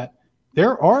through that,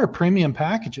 there are premium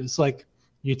packages. Like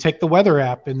you take the weather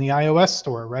app in the iOS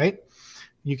store, right?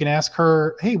 You can ask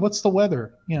her, "Hey, what's the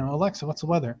weather?" Alexa, what's the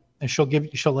weather? And she'll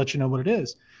let you know what it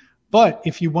is. But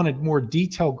if you wanted more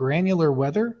detailed, granular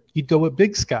weather, you'd go with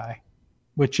Big Sky,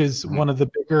 which is one of the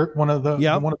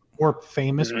more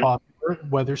famous, popular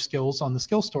weather skills on the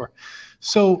skill store.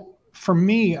 So for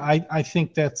me, I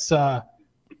think that's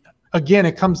again,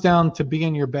 it comes down to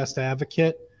being your best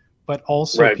advocate. but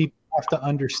also Right. people have to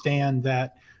understand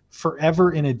that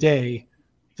forever in a day,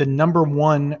 the number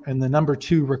one and the number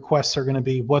two requests are going to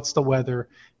be what's the weather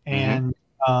and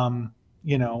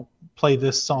play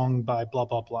this song by blah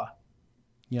blah blah.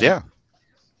 Yeah.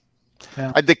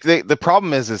 I think the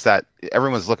problem is that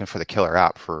everyone's looking for the killer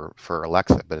app for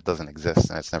Alexa, but it doesn't exist,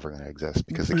 and it's never going to exist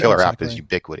because the killer app is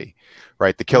ubiquity,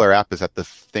 right? The killer app is that the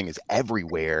thing is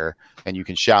everywhere, and you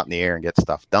can shout in the air and get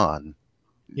stuff done.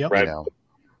 Yep. Right.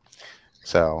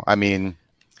 So I mean,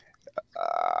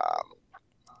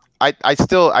 I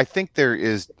think there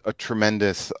is a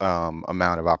tremendous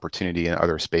amount of opportunity in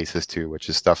other spaces too, which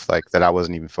is stuff like that I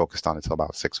wasn't even focused on until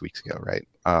about 6 weeks ago, right?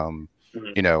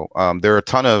 There are a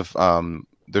ton of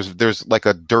there's like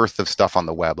a dearth of stuff on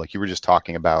the web. Like you were just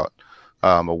talking about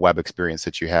a web experience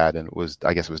that you had, and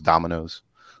I guess it was Domino's.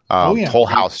 Toll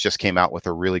House just came out with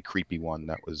a really creepy one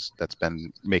that's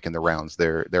been making the rounds.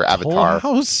 Their avatar.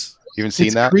 Toll House? You haven't seen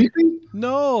It's that? creepy?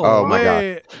 No. Oh my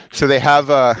god! So they have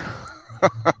a.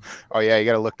 Oh yeah, you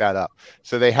got to look that up.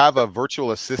 So they have a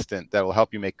virtual assistant that will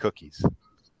help you make cookies.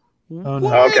 Oh,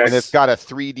 no. Okay. And it's got a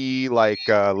 3D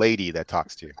lady that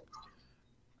talks to you.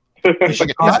 Is she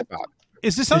hot?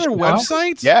 Is this on Is their she hot?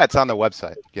 website? Yeah, it's on the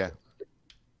website. Yeah,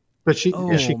 But she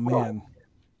Oh is she man.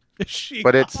 Is she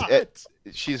but hot?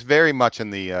 she's very much in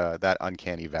the that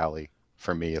uncanny valley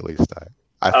for me, at least.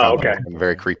 I found okay. it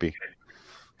very creepy.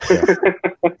 Yeah.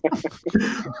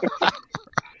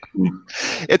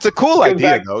 It's a cool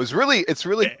idea, though. It's really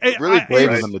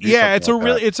brave of them to do yeah, something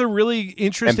like that. it's a really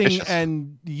interesting Ambitious.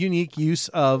 and unique use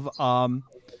of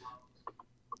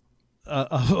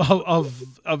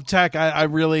tech. I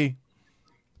really.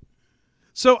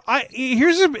 So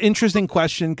here's an interesting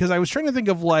question, because I was trying to think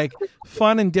of like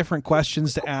fun and different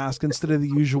questions to ask instead of the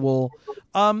usual.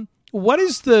 What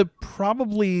is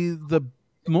probably the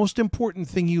most important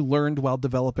thing you learned while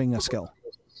developing a skill?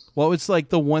 What was like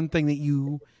the one thing that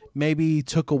you maybe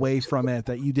took away from it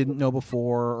that you didn't know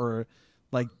before, or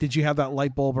like did you have that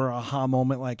light bulb or aha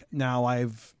moment? Like now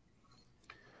I've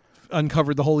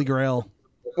uncovered the Holy Grail.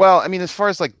 Well, I mean, as far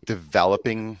as like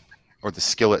developing or the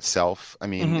skill itself, I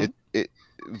mean,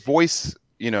 voice,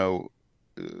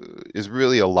 is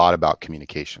really a lot about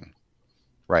communication,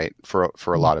 right? For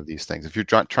a lot of these things, if you're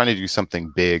trying to do something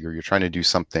big or you're trying to do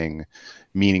something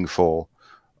meaningful,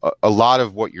 a lot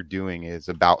of what you're doing is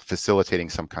about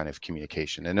facilitating some kind of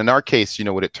communication. And in our case,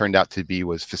 what it turned out to be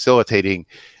was facilitating,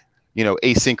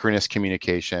 asynchronous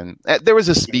communication. There was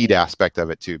a speed aspect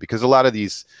of it too, because a lot of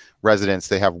these residents,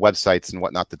 they have websites and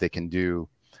whatnot that they can do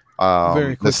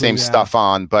Very quickly, the same stuff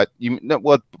on, but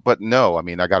no, I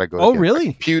mean, I got to go to my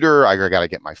computer. I got to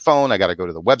get my phone. I got to go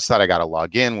to the website. I got to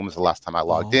log in. When was the last time I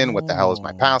logged in? What the hell is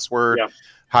my password? Yeah.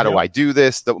 How do I do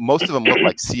this? Most of them look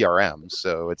like CRMs,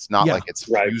 so it's not like it's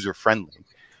user friendly,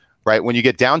 right? When you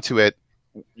get down to it,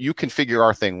 you configure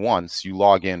our thing once, you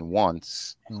log in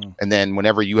once, and then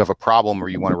whenever you have a problem or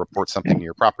you want to report something to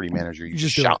your property manager, you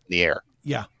just shout in the air.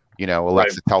 Yeah.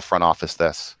 Alexa, tell front office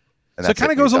this. So it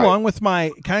kind of goes along with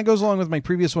my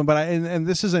previous one, but and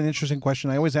this is an interesting question.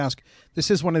 I always ask.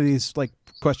 This is one of these like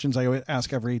questions I always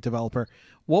ask every developer.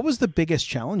 What was the biggest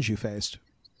challenge you faced?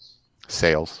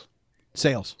 Sales.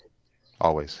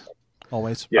 Always.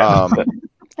 Yeah.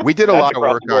 We did a lot of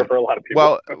work on for a lot of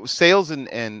people. sales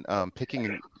and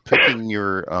picking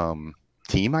your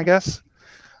team, I guess.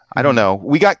 I don't know.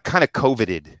 We got kind of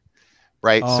COVIDed,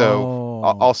 right?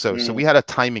 So we had a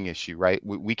timing issue, right?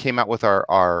 We came out with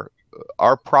our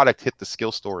product hit the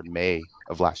skill store in May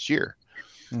of last year,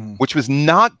 which was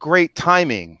not great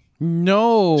timing.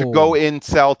 No. To go and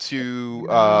sell to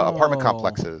apartment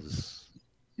complexes,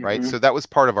 right? So that was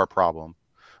part of our problem.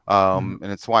 And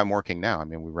it's why I'm working now. I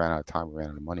mean, we ran out of time, we ran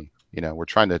out of money. We're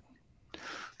trying to,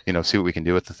 see what we can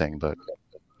do with the thing, but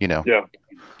Yeah.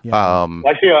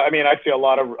 I see a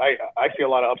lot of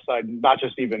upside, not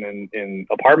just even in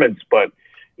apartments, but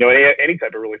any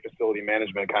type of really facility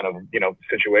management kind of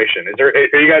situation.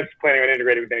 Are you guys planning on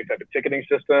integrating with any type of ticketing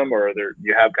system, or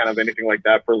you have kind of anything like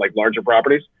that for like larger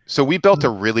properties? So we built a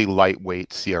really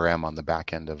lightweight CRM on the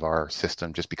back end of our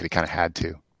system just because we kind of had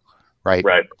to, right?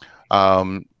 Right.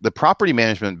 The property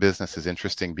management business is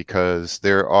interesting because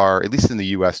there are, at least in the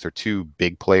US, there are two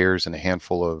big players and a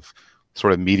handful of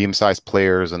sort of medium-sized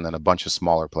players and then a bunch of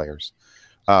smaller players.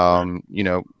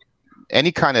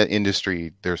 Any kind of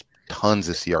industry, there's tons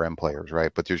of CRM players,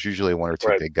 right? But there's usually one or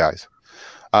two big guys.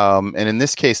 And in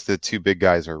this case, the two big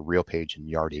guys are RealPage and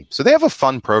Yardi. So they have a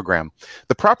fun program.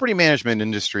 The property management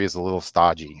industry is a little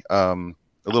stodgy, a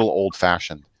little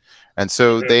old-fashioned. And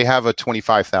so they have a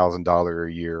 $25,000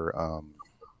 a year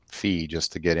fee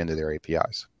just to get into their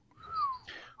APIs.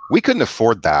 We couldn't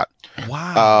afford that.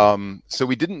 Wow. So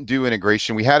we didn't do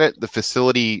integration. We had the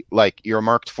facility like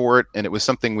earmarked for it, and it was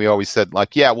something we always said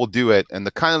like, yeah, we'll do it. And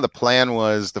the plan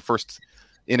was the first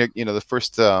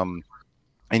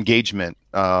engagement,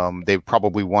 they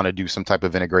probably want to do some type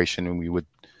of integration, and we would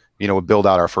build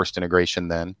out our first integration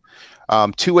then.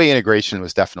 Two-way integration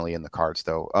was definitely in the cards,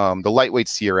 though. The lightweight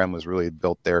CRM was really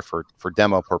built there for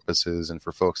demo purposes and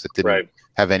for folks that didn't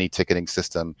have any ticketing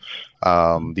system.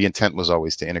 The intent was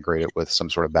always to integrate it with some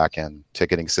sort of back-end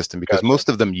ticketing system, because most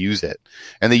of them use it.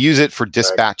 And they use it for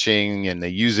dispatching, and they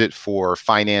use it for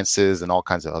finances and all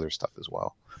kinds of other stuff as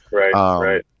well.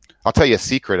 Right. I'll tell you a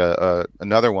secret.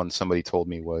 Another one somebody told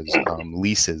me was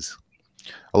leases.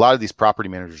 A lot of these property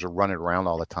managers are running around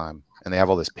all the time, and they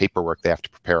have all this paperwork they have to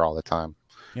prepare all the time.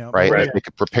 Right? If they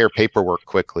could prepare paperwork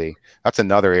quickly, that's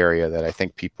another area that I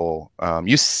think people,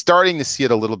 you're starting to see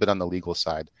it a little bit on the legal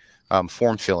side.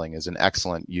 Form filling is an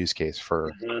excellent use case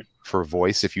for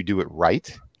voice if you do it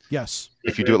right. Yes.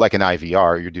 If you do it like an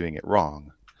IVR, you're doing it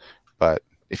wrong. But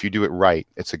if you do it right,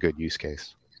 it's a good use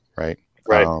case, right?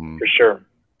 Right, for sure.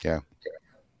 Yeah.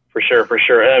 For sure.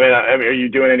 I mean, are you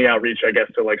doing any outreach, I guess,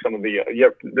 to like some of the,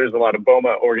 there's a lot of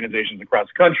BOMA organizations across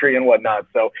the country and whatnot.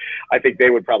 So I think they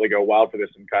would probably go wild for this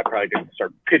and probably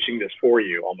start pitching this for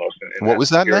you almost. What was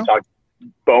that now?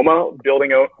 BOMA,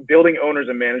 Building Owners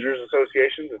and Managers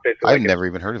Associations. I've never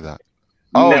even heard of that.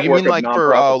 Oh, you mean like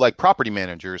for like property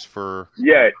managers for?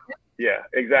 Yeah,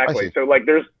 exactly. So like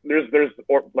there's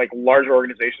like larger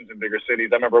organizations in bigger cities.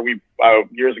 I remember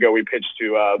years ago we pitched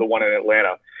to the one in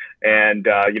Atlanta, and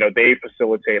they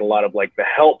facilitate a lot of like the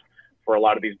help for a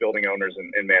lot of these building owners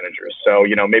and managers. So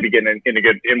maybe getting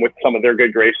in with some of their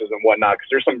good graces and whatnot, because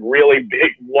there's some really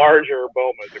big, larger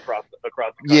BOMAs across the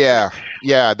country.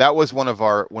 Yeah, that was one of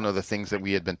the things that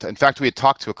we had been. In fact, we had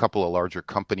talked to a couple of larger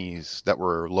companies that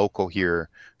were local here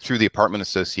through the apartment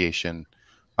association.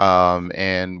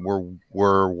 And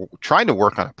we're trying to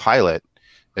work on a pilot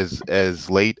as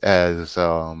late as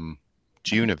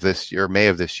June of this year, May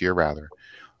of this year, rather.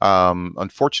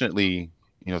 Unfortunately,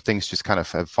 things just kind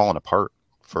of have fallen apart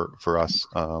for us.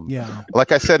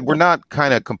 Like I said, we're not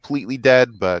kind of completely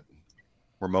dead, but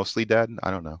we're mostly dead.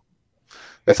 I don't know.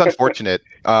 It's unfortunate.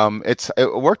 It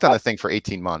worked on the thing for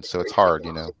 18 months, so it's hard,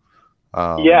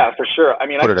 yeah, for sure. I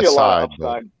mean, I see a lot of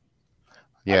upside.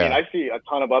 Yeah, I mean, I see a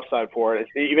ton of upside for it.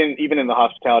 Even in the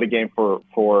hospitality game for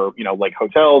like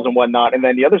hotels and whatnot. And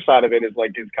then the other side of it is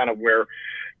kind of where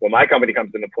my company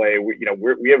comes into play. We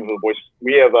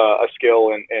have a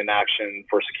skill and action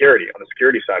for security on the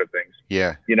security side of things.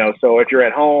 Yeah. So if you're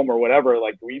at home or whatever,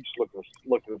 like we just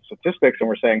look at the statistics and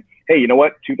we're saying, hey, you know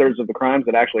what? 2/3 of the crimes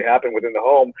that actually happen within the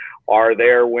home are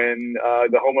there when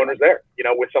the homeowner's there,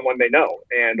 with someone they know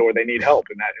or they need help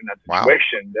in that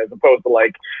situation, as opposed to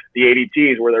like the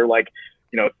ADTs where they're like,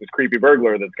 it's this creepy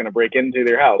burglar that's going to break into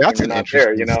their house. That's an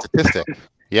interesting statistic.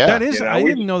 Yeah, that is. I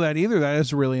didn't know that either. That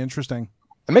is really interesting.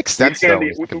 It makes sense though when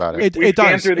you think about it. We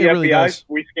scan through the FBI.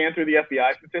 We scan through the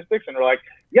FBI statistics, and we're like,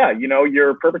 yeah,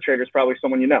 your perpetrator is probably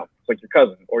someone you know. It's like your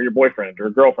cousin or your boyfriend or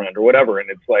girlfriend or whatever, and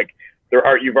it's like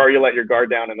you've already let your guard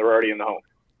down and they're already in the home.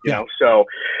 You know, so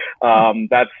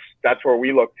that's where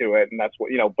we look to it, and that's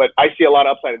what But I see a lot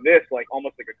of upside in this, like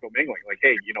almost like a commingling. Like,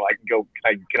 hey, I can go.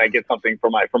 Can I get something for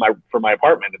my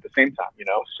apartment at the same time?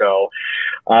 So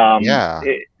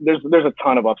there's a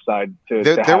ton of upside to.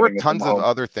 There were tons of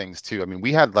other things too. I mean,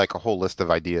 we had like a whole list of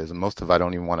ideas, and most of I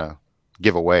don't even want to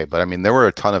give away. But I mean, there were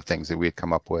a ton of things that we had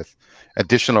come up with.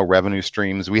 Additional revenue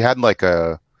streams. We have like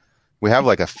a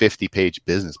 50-page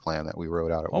business plan that we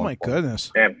wrote out at one point.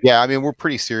 Goodness. Yeah, I mean, we're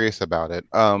pretty serious about it.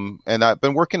 And I've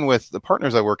been working with the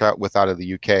partners I work out with out of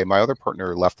the UK. My other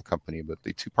partner left the company, but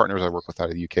the two partners I work with out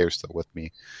of the UK are still with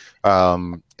me.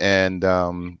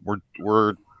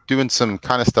 We're doing some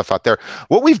kind of stuff out there.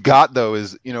 What we've got though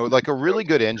is, like a really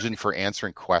good engine for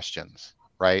answering questions,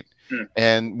 right?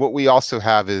 And what we also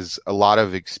have is a lot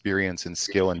of experience and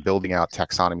skill in building out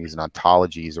taxonomies and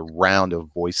ontologies around a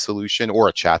voice solution or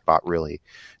a chatbot, really,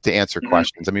 to answer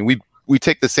questions. I mean, we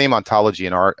take the same ontology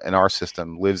in our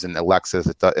system, lives in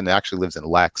Alexa, and it actually lives in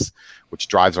Lex, which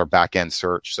drives our back end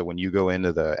search. So when you go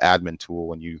into the admin tool,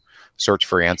 when you search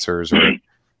for answers, or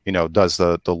does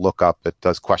the lookup, it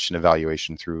does question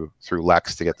evaluation through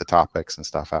Lex to get the topics and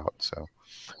stuff out. So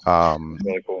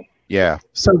really cool. Yeah.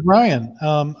 So Ryan,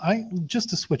 I just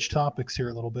to switch topics here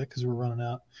a little bit because we're running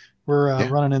out. We're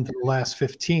running into the last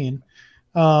 15.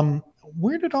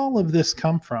 Where did all of this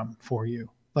come from for you?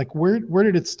 Like where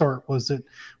did it start? Was it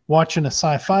watching a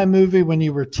sci-fi movie when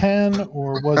you were 10,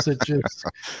 or was it just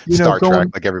Star Trek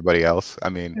like everybody else? I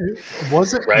mean,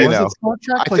 was it right? Was it Star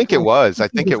Trek? I think it was. I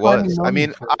think it was. I defining mean,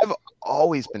 moment for I've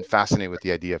always been fascinated with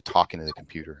the idea of talking to the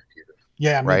computer,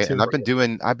 Yeah, me right? too. And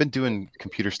I've been doing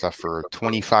computer stuff for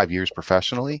 25 years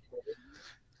professionally,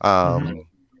 and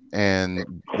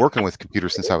working with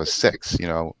computers since I was 6. You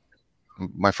know,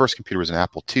 my first computer was an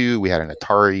Apple II. We had an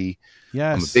Atari.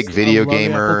 Yes, I'm a big video I love the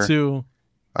gamer. Apple II.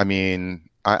 I mean,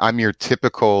 I'm your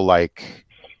typical, like,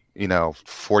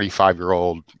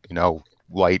 45-year-old,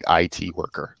 white IT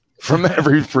worker from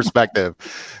every perspective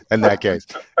in that case.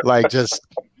 Like, just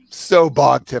so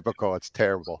bog typical. It's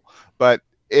terrible. But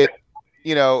it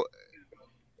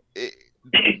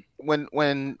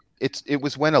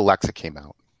was when Alexa came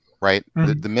out, right?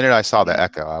 The minute I saw the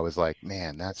Echo, I was like,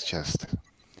 man, that's just...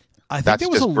 I think That's there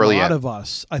was just a brilliant. lot of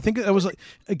us. I think it was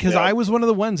because I was one of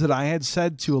the ones that I had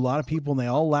said to a lot of people, and they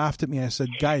all laughed at me. I said,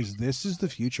 "Guys, this is the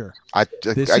future.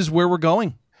 This is where we're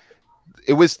going."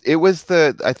 It was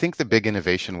I think the big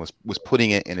innovation was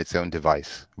putting it in its own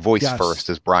device, voice first,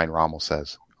 as Brian Rommel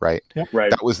says, right? Yep. Right.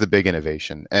 That was the big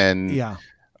innovation, and that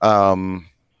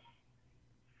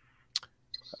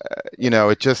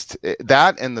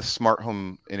and the smart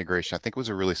home integration, I think, was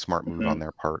a really smart move on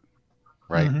their part,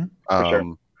 right? For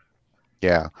sure.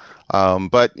 Yeah.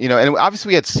 But, and obviously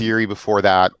we had Siri before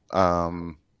that,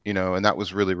 and that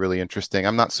was really, really interesting.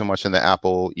 I'm not so much in the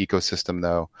Apple ecosystem,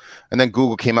 though. And then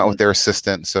Google came out with their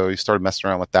assistant, so you started messing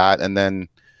around with that. And then,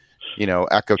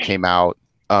 Echo came out,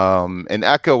 and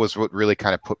Echo was what really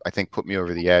kind of put me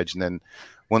over the edge. And then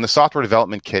when the software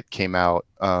development kit came out,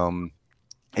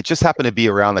 it just happened to be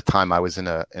around the time I was in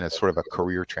a sort of a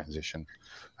career transition.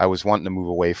 I was wanting to move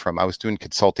away from. I was doing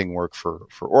consulting work for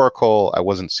Oracle. I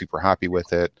wasn't super happy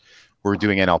with it. We were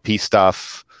doing NLP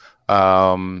stuff.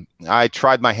 I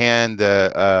tried my hand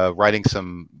writing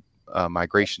some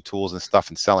migration tools and stuff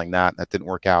and selling that. That didn't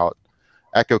work out.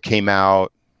 Echo came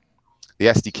out. The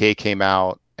SDK came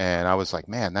out, and I was like,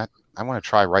 man, I want to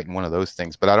try writing one of those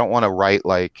things, but I don't want to write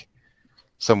like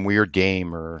some weird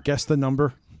game or guess the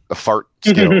number, a fart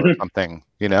skill or something.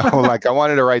 Like I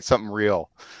wanted to write something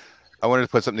real. I wanted to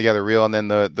put something together real, and then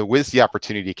the WSDI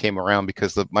opportunity came around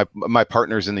because my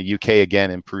partners in the UK again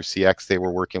in Prusa CX, they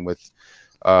were working with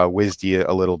WSDI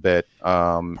a little bit.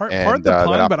 Pardon the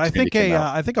pun, but I think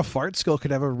a fart skill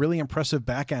could have a really impressive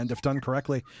back end if done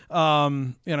correctly.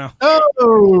 Oh,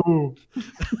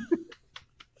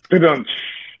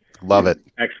 love it.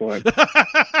 Excellent.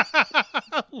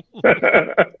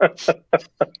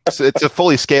 So it's a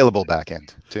fully scalable back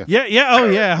end too. Yeah. Oh,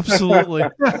 yeah. Absolutely.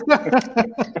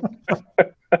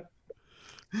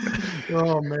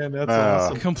 Oh man, that's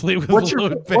awesome. Complete with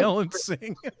load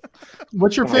balancing.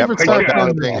 What's your favorite sci-fi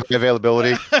movie? High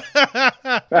availability.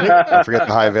 Don't forget the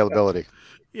high availability.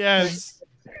 Yes.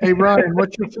 Hey Ryan,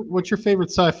 what's your favorite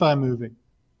sci-fi movie?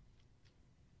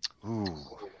 Ooh,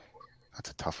 that's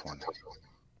a tough one.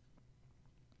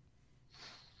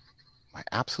 My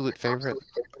absolute favorite,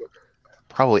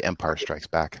 probably Empire Strikes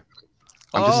Back.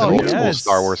 I'm just an old school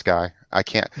Star Wars guy. I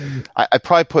can't. I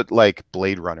probably put like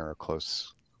Blade Runner a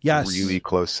close, really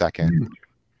close second.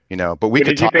 But we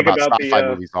could talk about sci-fi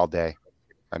movies all day.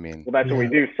 I mean, well, that's what we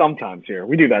do sometimes here.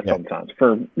 We do that sometimes.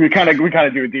 We kind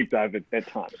of do a deep dive at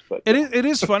times. But it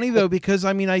is funny though, because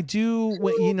I mean, I do.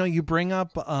 You bring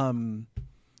up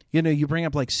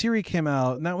like Siri came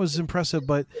out, and that was impressive.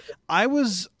 But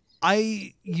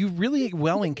you really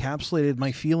well encapsulated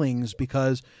my feelings,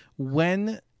 because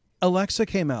when Alexa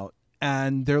came out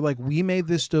and they're like, we made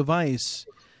this device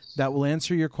that will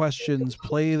answer your questions,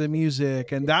 play the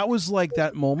music, and that was like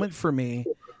that moment for me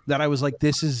that I was like,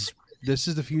 this is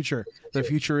the future. The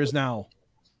future is now.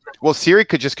 Well, Siri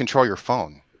could just control your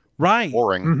phone. Right.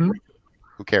 Boring. Mm-hmm.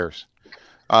 Who cares?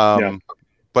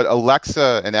 But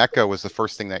Alexa and Echo was the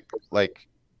first thing that, like,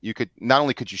 you could not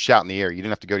only could you shout in the air, you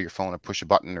didn't have to go to your phone and push a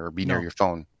button or be near your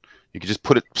phone. You could just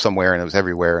put it somewhere and it was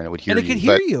everywhere and it would hear you. And it could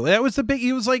hear you. That was the big.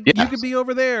 It was like you could be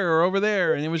over there or over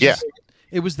there, and it was just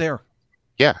it was there.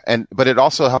 Yeah, but it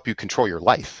also helped you control your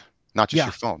life, not just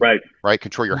your phone. Right.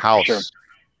 Control your house. Sure.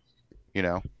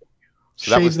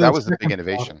 So that was the big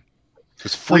innovation. It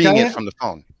was freeing it from the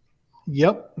phone.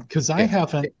 Yep, because I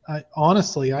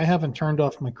haven't turned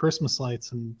off my Christmas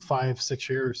lights in 5-6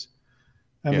 years.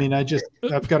 I mean,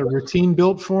 I've got a routine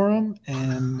built for them,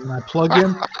 and I plug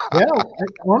in.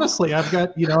 Honestly, I've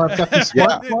got the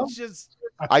smart plug.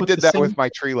 I did that with my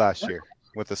tree last year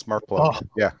with the smart plug.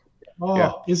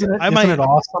 Isn't it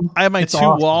awesome? I have my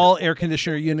two-wall air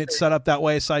conditioner unit set up that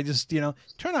way, so I just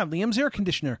turn on Liam's air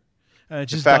conditioner. It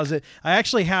just does it. I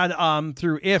actually had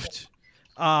through IFT.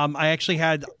 I actually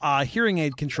had hearing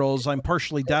aid controls. I'm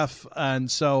partially deaf, and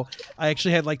so I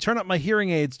actually had like turn up my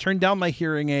hearing aids, turn down my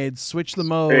hearing aids, switch the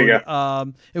mode. There you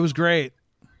go. It was great.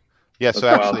 Yeah, so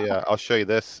That's actually, I'll show you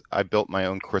this. I built my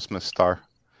own Christmas star.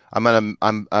 I'm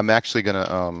actually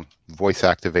gonna voice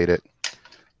activate it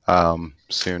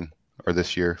soon or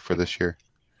this year for this year,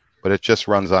 but it just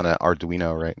runs on an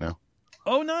Arduino right now.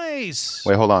 Oh, nice.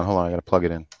 Wait, hold on. I gotta plug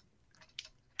it in.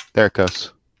 There it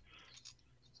goes.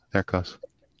 There it goes.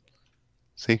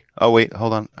 See? Oh wait,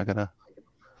 hold on. I gotta.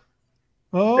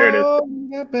 Oh, There it is.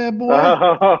 that bad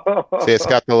boy. See, it's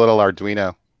got the little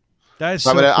Arduino. That is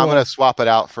So so I'm cool. gonna swap it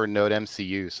out for Node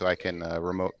MCU so I can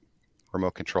remote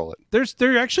control it.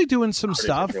 They're actually doing some Pretty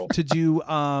stuff cool. to do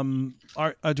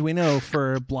Arduino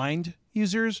for blind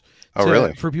users. Oh,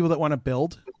 really? For people that want to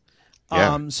build.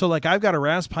 Yeah. So like I've got a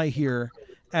Raspberry here,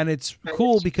 and it's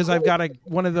cool because I've got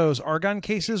one of those Argon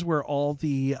cases where all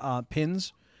the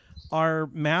pins are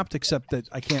mapped, except that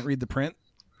I can't read the print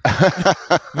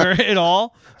at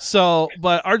all. So,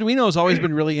 but Arduino has always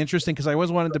been really interesting because I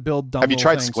always wanted to build dumb Have you little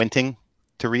tried things. squinting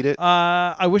to read it?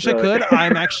 I wish I Really? could.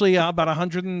 I'm actually about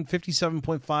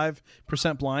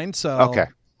 157.5% blind. So Okay.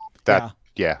 That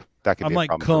could I'm be a like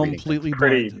problem for reading things. completely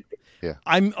Pretty- blind. Yeah.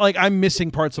 I'm missing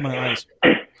parts of my eyes.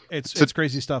 It's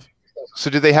crazy stuff. So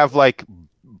do they have like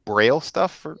Braille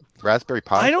stuff for Raspberry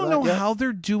Pi? I for don't that know yet? how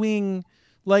they're doing.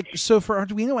 Like, so for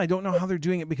Arduino, I don't know how they're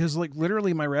doing it because like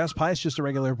literally my Raspberry is just a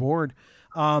regular board.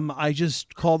 I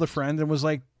just called a friend and was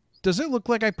like, "Does it look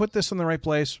like I put this in the right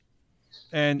place?"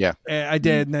 And Yeah. I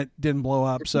did, and it didn't blow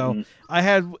up. So I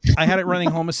had it running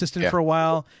Home Assistant Yeah. for a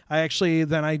while. I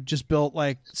just built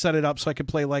set it up so I could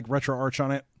play like Retro Arch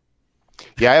on it.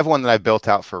 Yeah, I have one that I built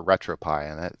out for RetroPie,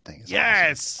 and that thing is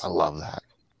Yes. awesome. I love that.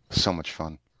 So much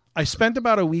fun. I spent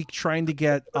about a week trying to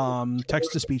get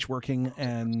text to speech working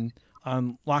and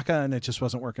on Laka, and it just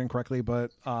wasn't working correctly.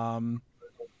 But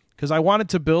because I wanted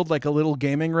to build like a little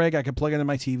gaming rig, I could plug it into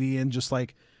my TV and just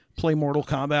like play Mortal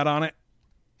Kombat on it.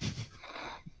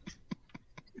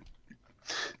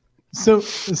 So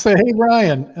hey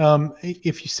Ryan,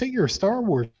 if you say you're a Star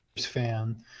Wars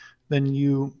fan, then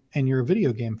you're a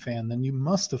video game fan, then you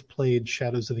must have played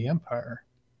Shadows of the Empire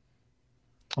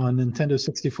on Nintendo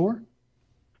 64.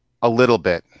 A little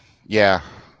bit. Yeah,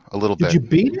 a little Did bit. you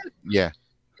beat it? Yeah.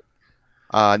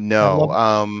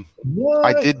 No. What?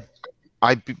 I did.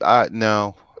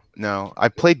 No. I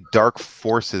played Dark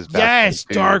Forces. Back Yes,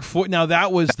 then, too. Dark Force. Now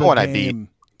that was the one I game.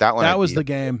 That one. That I was beat. the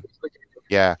game.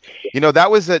 Yeah. That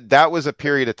was a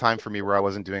period of time for me where I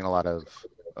wasn't doing a lot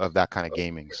of that kind of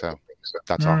gaming. So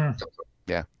that's all. Mm.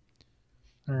 Yeah.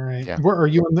 All right. Yeah. Where are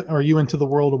you into the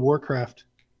World of Warcraft?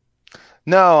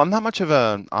 No, I'm not much of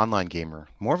an online gamer.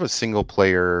 More of a single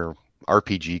player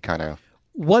RPG kind of.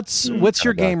 What's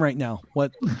your game right now?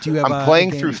 What do you have? I'm playing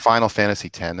a game? through Final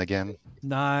Fantasy X again.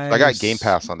 Nice. I got Game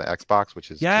Pass on the Xbox, which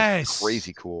is just Yes.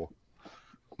 crazy cool.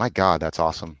 My God, that's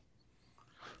awesome.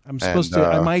 I'm supposed to.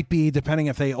 I And, might be, depending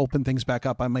if they open things back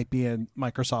up. I might be in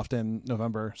Microsoft in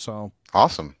November. So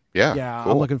Awesome. Yeah. yeah,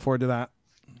 cool. I'm looking forward to that.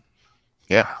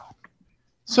 Yeah.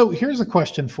 So here's a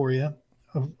question for you.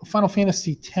 Final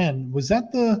Fantasy X, was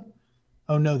that the?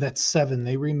 Oh no, that's 7.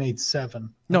 They remade 7.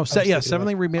 No, I was thinking about- 7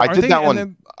 they remade. I aren't did they- that and one.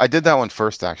 then- I did that one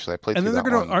first, actually. I played And through then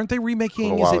they're that gonna. one. Aren't they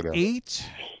remaking? a Is while it ago. 8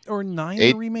 or 9? 8?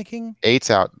 They're remaking. 8's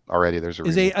out already. There's a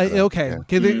Is remake 8 for that. okay? Yeah.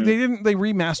 Okay, they didn't. They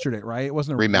remastered it, right? It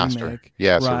wasn't a Remaster. remake.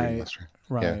 Yeah, it's Right. a remaster.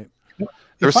 Right.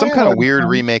 There was If I some kind had of weird a-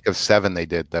 remake of 7 they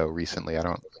did though recently. I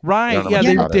don't Right. know Yeah, much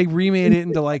they about they it. remade it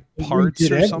into like They parts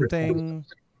redid or everything. something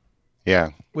Yeah.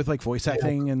 with like voice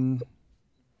acting and.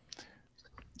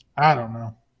 I don't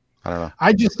know. I don't know.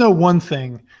 I just know one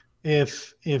thing.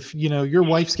 If your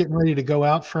wife's getting ready to go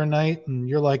out for a night and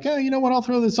you're like, oh, you know what, I'll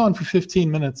throw this on for 15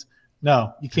 minutes.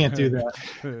 No, you can't do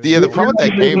that. Yeah, the problem with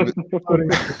that game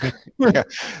Yeah.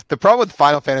 the problem with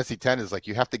Final Fantasy X is like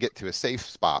you have to get to a safe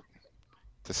spot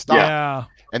to stop. Yeah.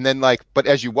 And then but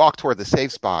as you walk toward the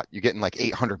safe spot, you're getting like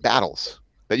 800 battles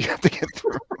that you have to get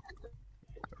through.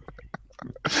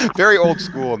 Very old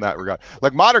school in that regard.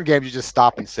 Like modern games, you just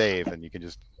stop and save, and you can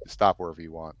just stop wherever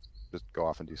you want. Just go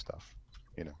off and do stuff.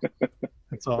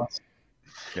 That's awesome.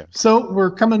 Yeah. So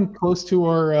we're coming close to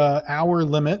our hour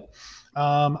limit.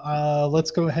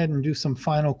 Let's go ahead and do some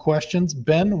final questions.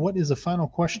 Ben, what is a final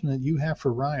question that you have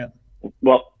for Ryan?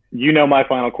 Well, you know my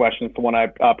final question is the one I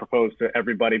propose to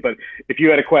everybody. But if you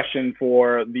had a question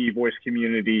for the voice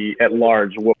community at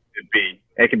large, what would it be?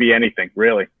 It could be anything,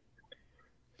 really.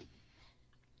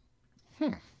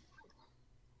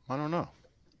 I don't know.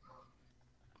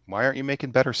 Why aren't you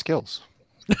making better skills?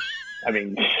 I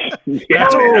mean,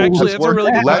 That's actually, that's a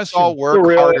really good Let's question. all work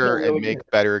Really, harder really and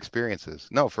make better experiences.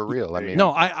 No, for real. I mean,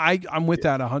 No, I'm with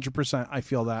that 100%. I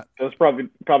feel that. that's probably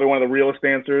one of the realest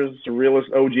answers, the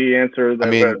realest OG answer that,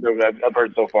 that I've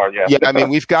heard so far. Yeah. yeah. I mean,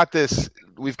 we've got this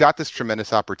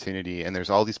tremendous opportunity, and there's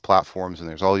all these platforms, and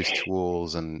there's all these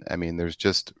tools, and I mean, there's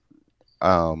just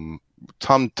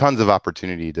tons of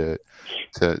opportunity to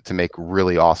make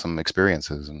really awesome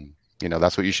experiences, and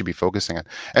that's what you should be focusing on.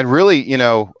 And really,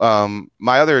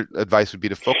 my other advice would be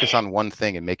to focus on one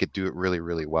thing and make it do it really,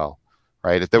 really well.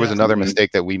 Right? If there was another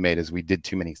mistake that we made, is we did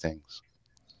too many things.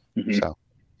 Mm-hmm. So,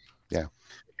 yeah.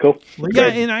 Cool. Yeah,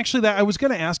 and actually, that I was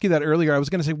going to ask you that earlier. I was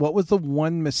going to say, what was the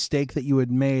one mistake that you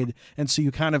had made, and so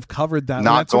you kind of covered that.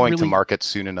 Not going to market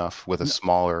soon enough with a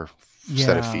smaller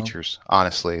set of Yeah. features.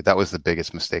 Honestly, that was the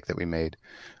biggest mistake that we made.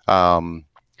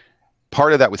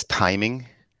 Part of that was timing,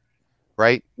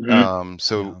 right?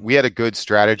 So we had a good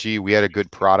strategy, we had a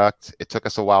good product. It took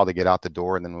us a while to get out the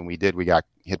door, and then when we did, we got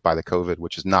hit by the COVID,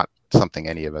 which is not something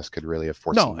any of us could really have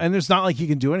foreseen. No, and there's not like you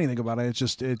can do anything about it. It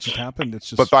just happened. It's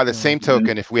just. But by the same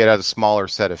token, if we had a smaller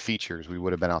set of features, we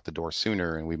would have been out the door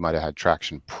sooner, and we might have had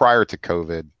traction prior to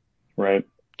COVID, right?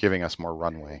 Giving us more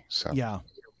runway. So yeah.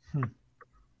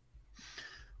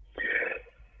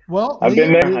 Well, I've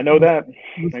been there. I know that.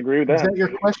 I agree with that. Is that your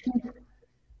question?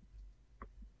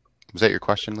 Was that your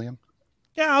question, Liam?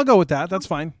 Yeah, I'll go with that. That's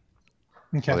fine.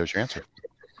 Okay. Well, there's your answer.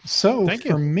 So Thank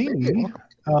you. for me,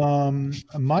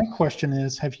 my question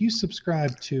is: have you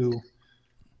subscribed to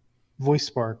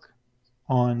VoiceSpark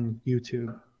on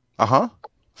YouTube? Of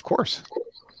course.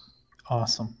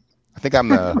 Awesome. I think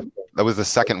that was the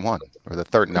second one or the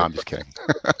third. No, I'm just kidding.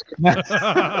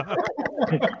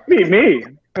 me.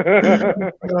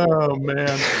 Oh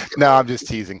man. No, I'm just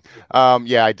teasing.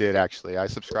 Yeah, I did actually. I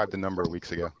subscribed a number of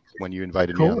weeks ago when you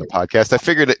invited me on the podcast. I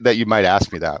figured that you might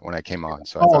ask me that when I came on.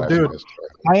 So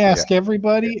I ask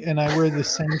everybody, and I wear the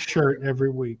same shirt every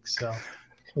week. So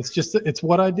it's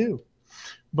what I do.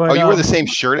 But you wear the same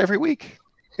shirt every week?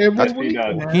 Every week.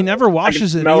 He never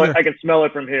washes it either. I can smell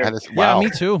it from here. Yeah, me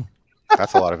too.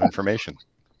 That's a lot of information.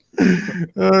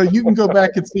 You can go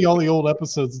back and see all the old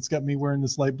episodes. It's got me wearing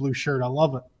this light blue shirt. I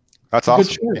love it. That's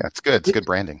awesome. Yeah, it's good. It's good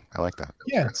branding. I like that.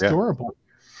 Yeah, it's adorable.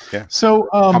 Yeah. So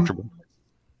comfortable.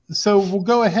 So we'll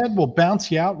go ahead. We'll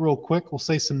bounce you out real quick. We'll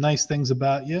say some nice things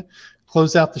about you.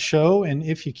 Close out the show, and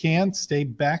if you can, stay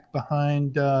back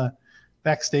behind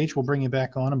backstage. We'll bring you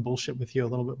back on and bullshit with you a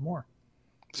little bit more.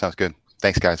 Sounds good.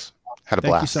 Thanks, guys. Had a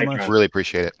blast. Thank you so much. Really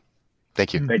appreciate it.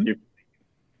 Thank you. Thank you.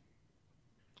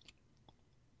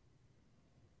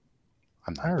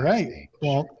 I'm not All backstage. right.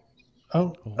 Well,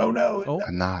 oh no.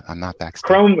 I'm not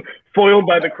backstage. Foiled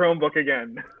by the Chromebook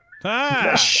again. The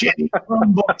shitty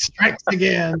Chromebook strikes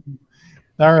again.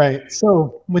 All right.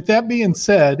 So with that being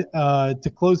said,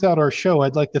 to close out our show,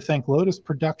 I'd like to thank Lotus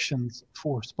Productions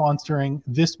for sponsoring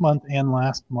this month and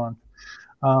last month.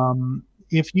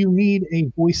 If you need a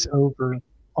voiceover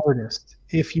artist,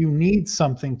 if you need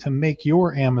something to make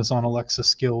your Amazon Alexa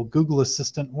skill, Google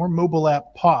Assistant, or mobile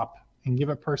app pop and give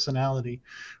it personality,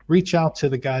 reach out to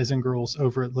the guys and girls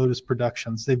over at Lotus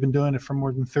Productions. They've been doing it for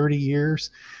more than 30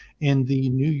 years in the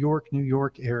New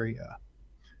York area.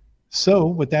 So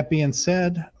with that being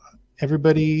said,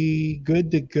 everybody good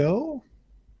to go?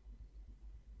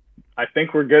 I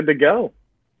think we're good to go.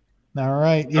 All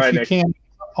right. If you can,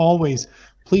 always,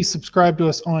 please subscribe to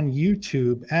us on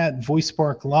YouTube at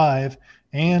VoiceSpark Live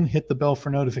and hit the bell for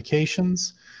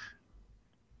notifications.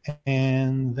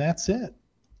 And that's it.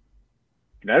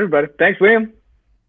 Everybody. Thanks, Liam.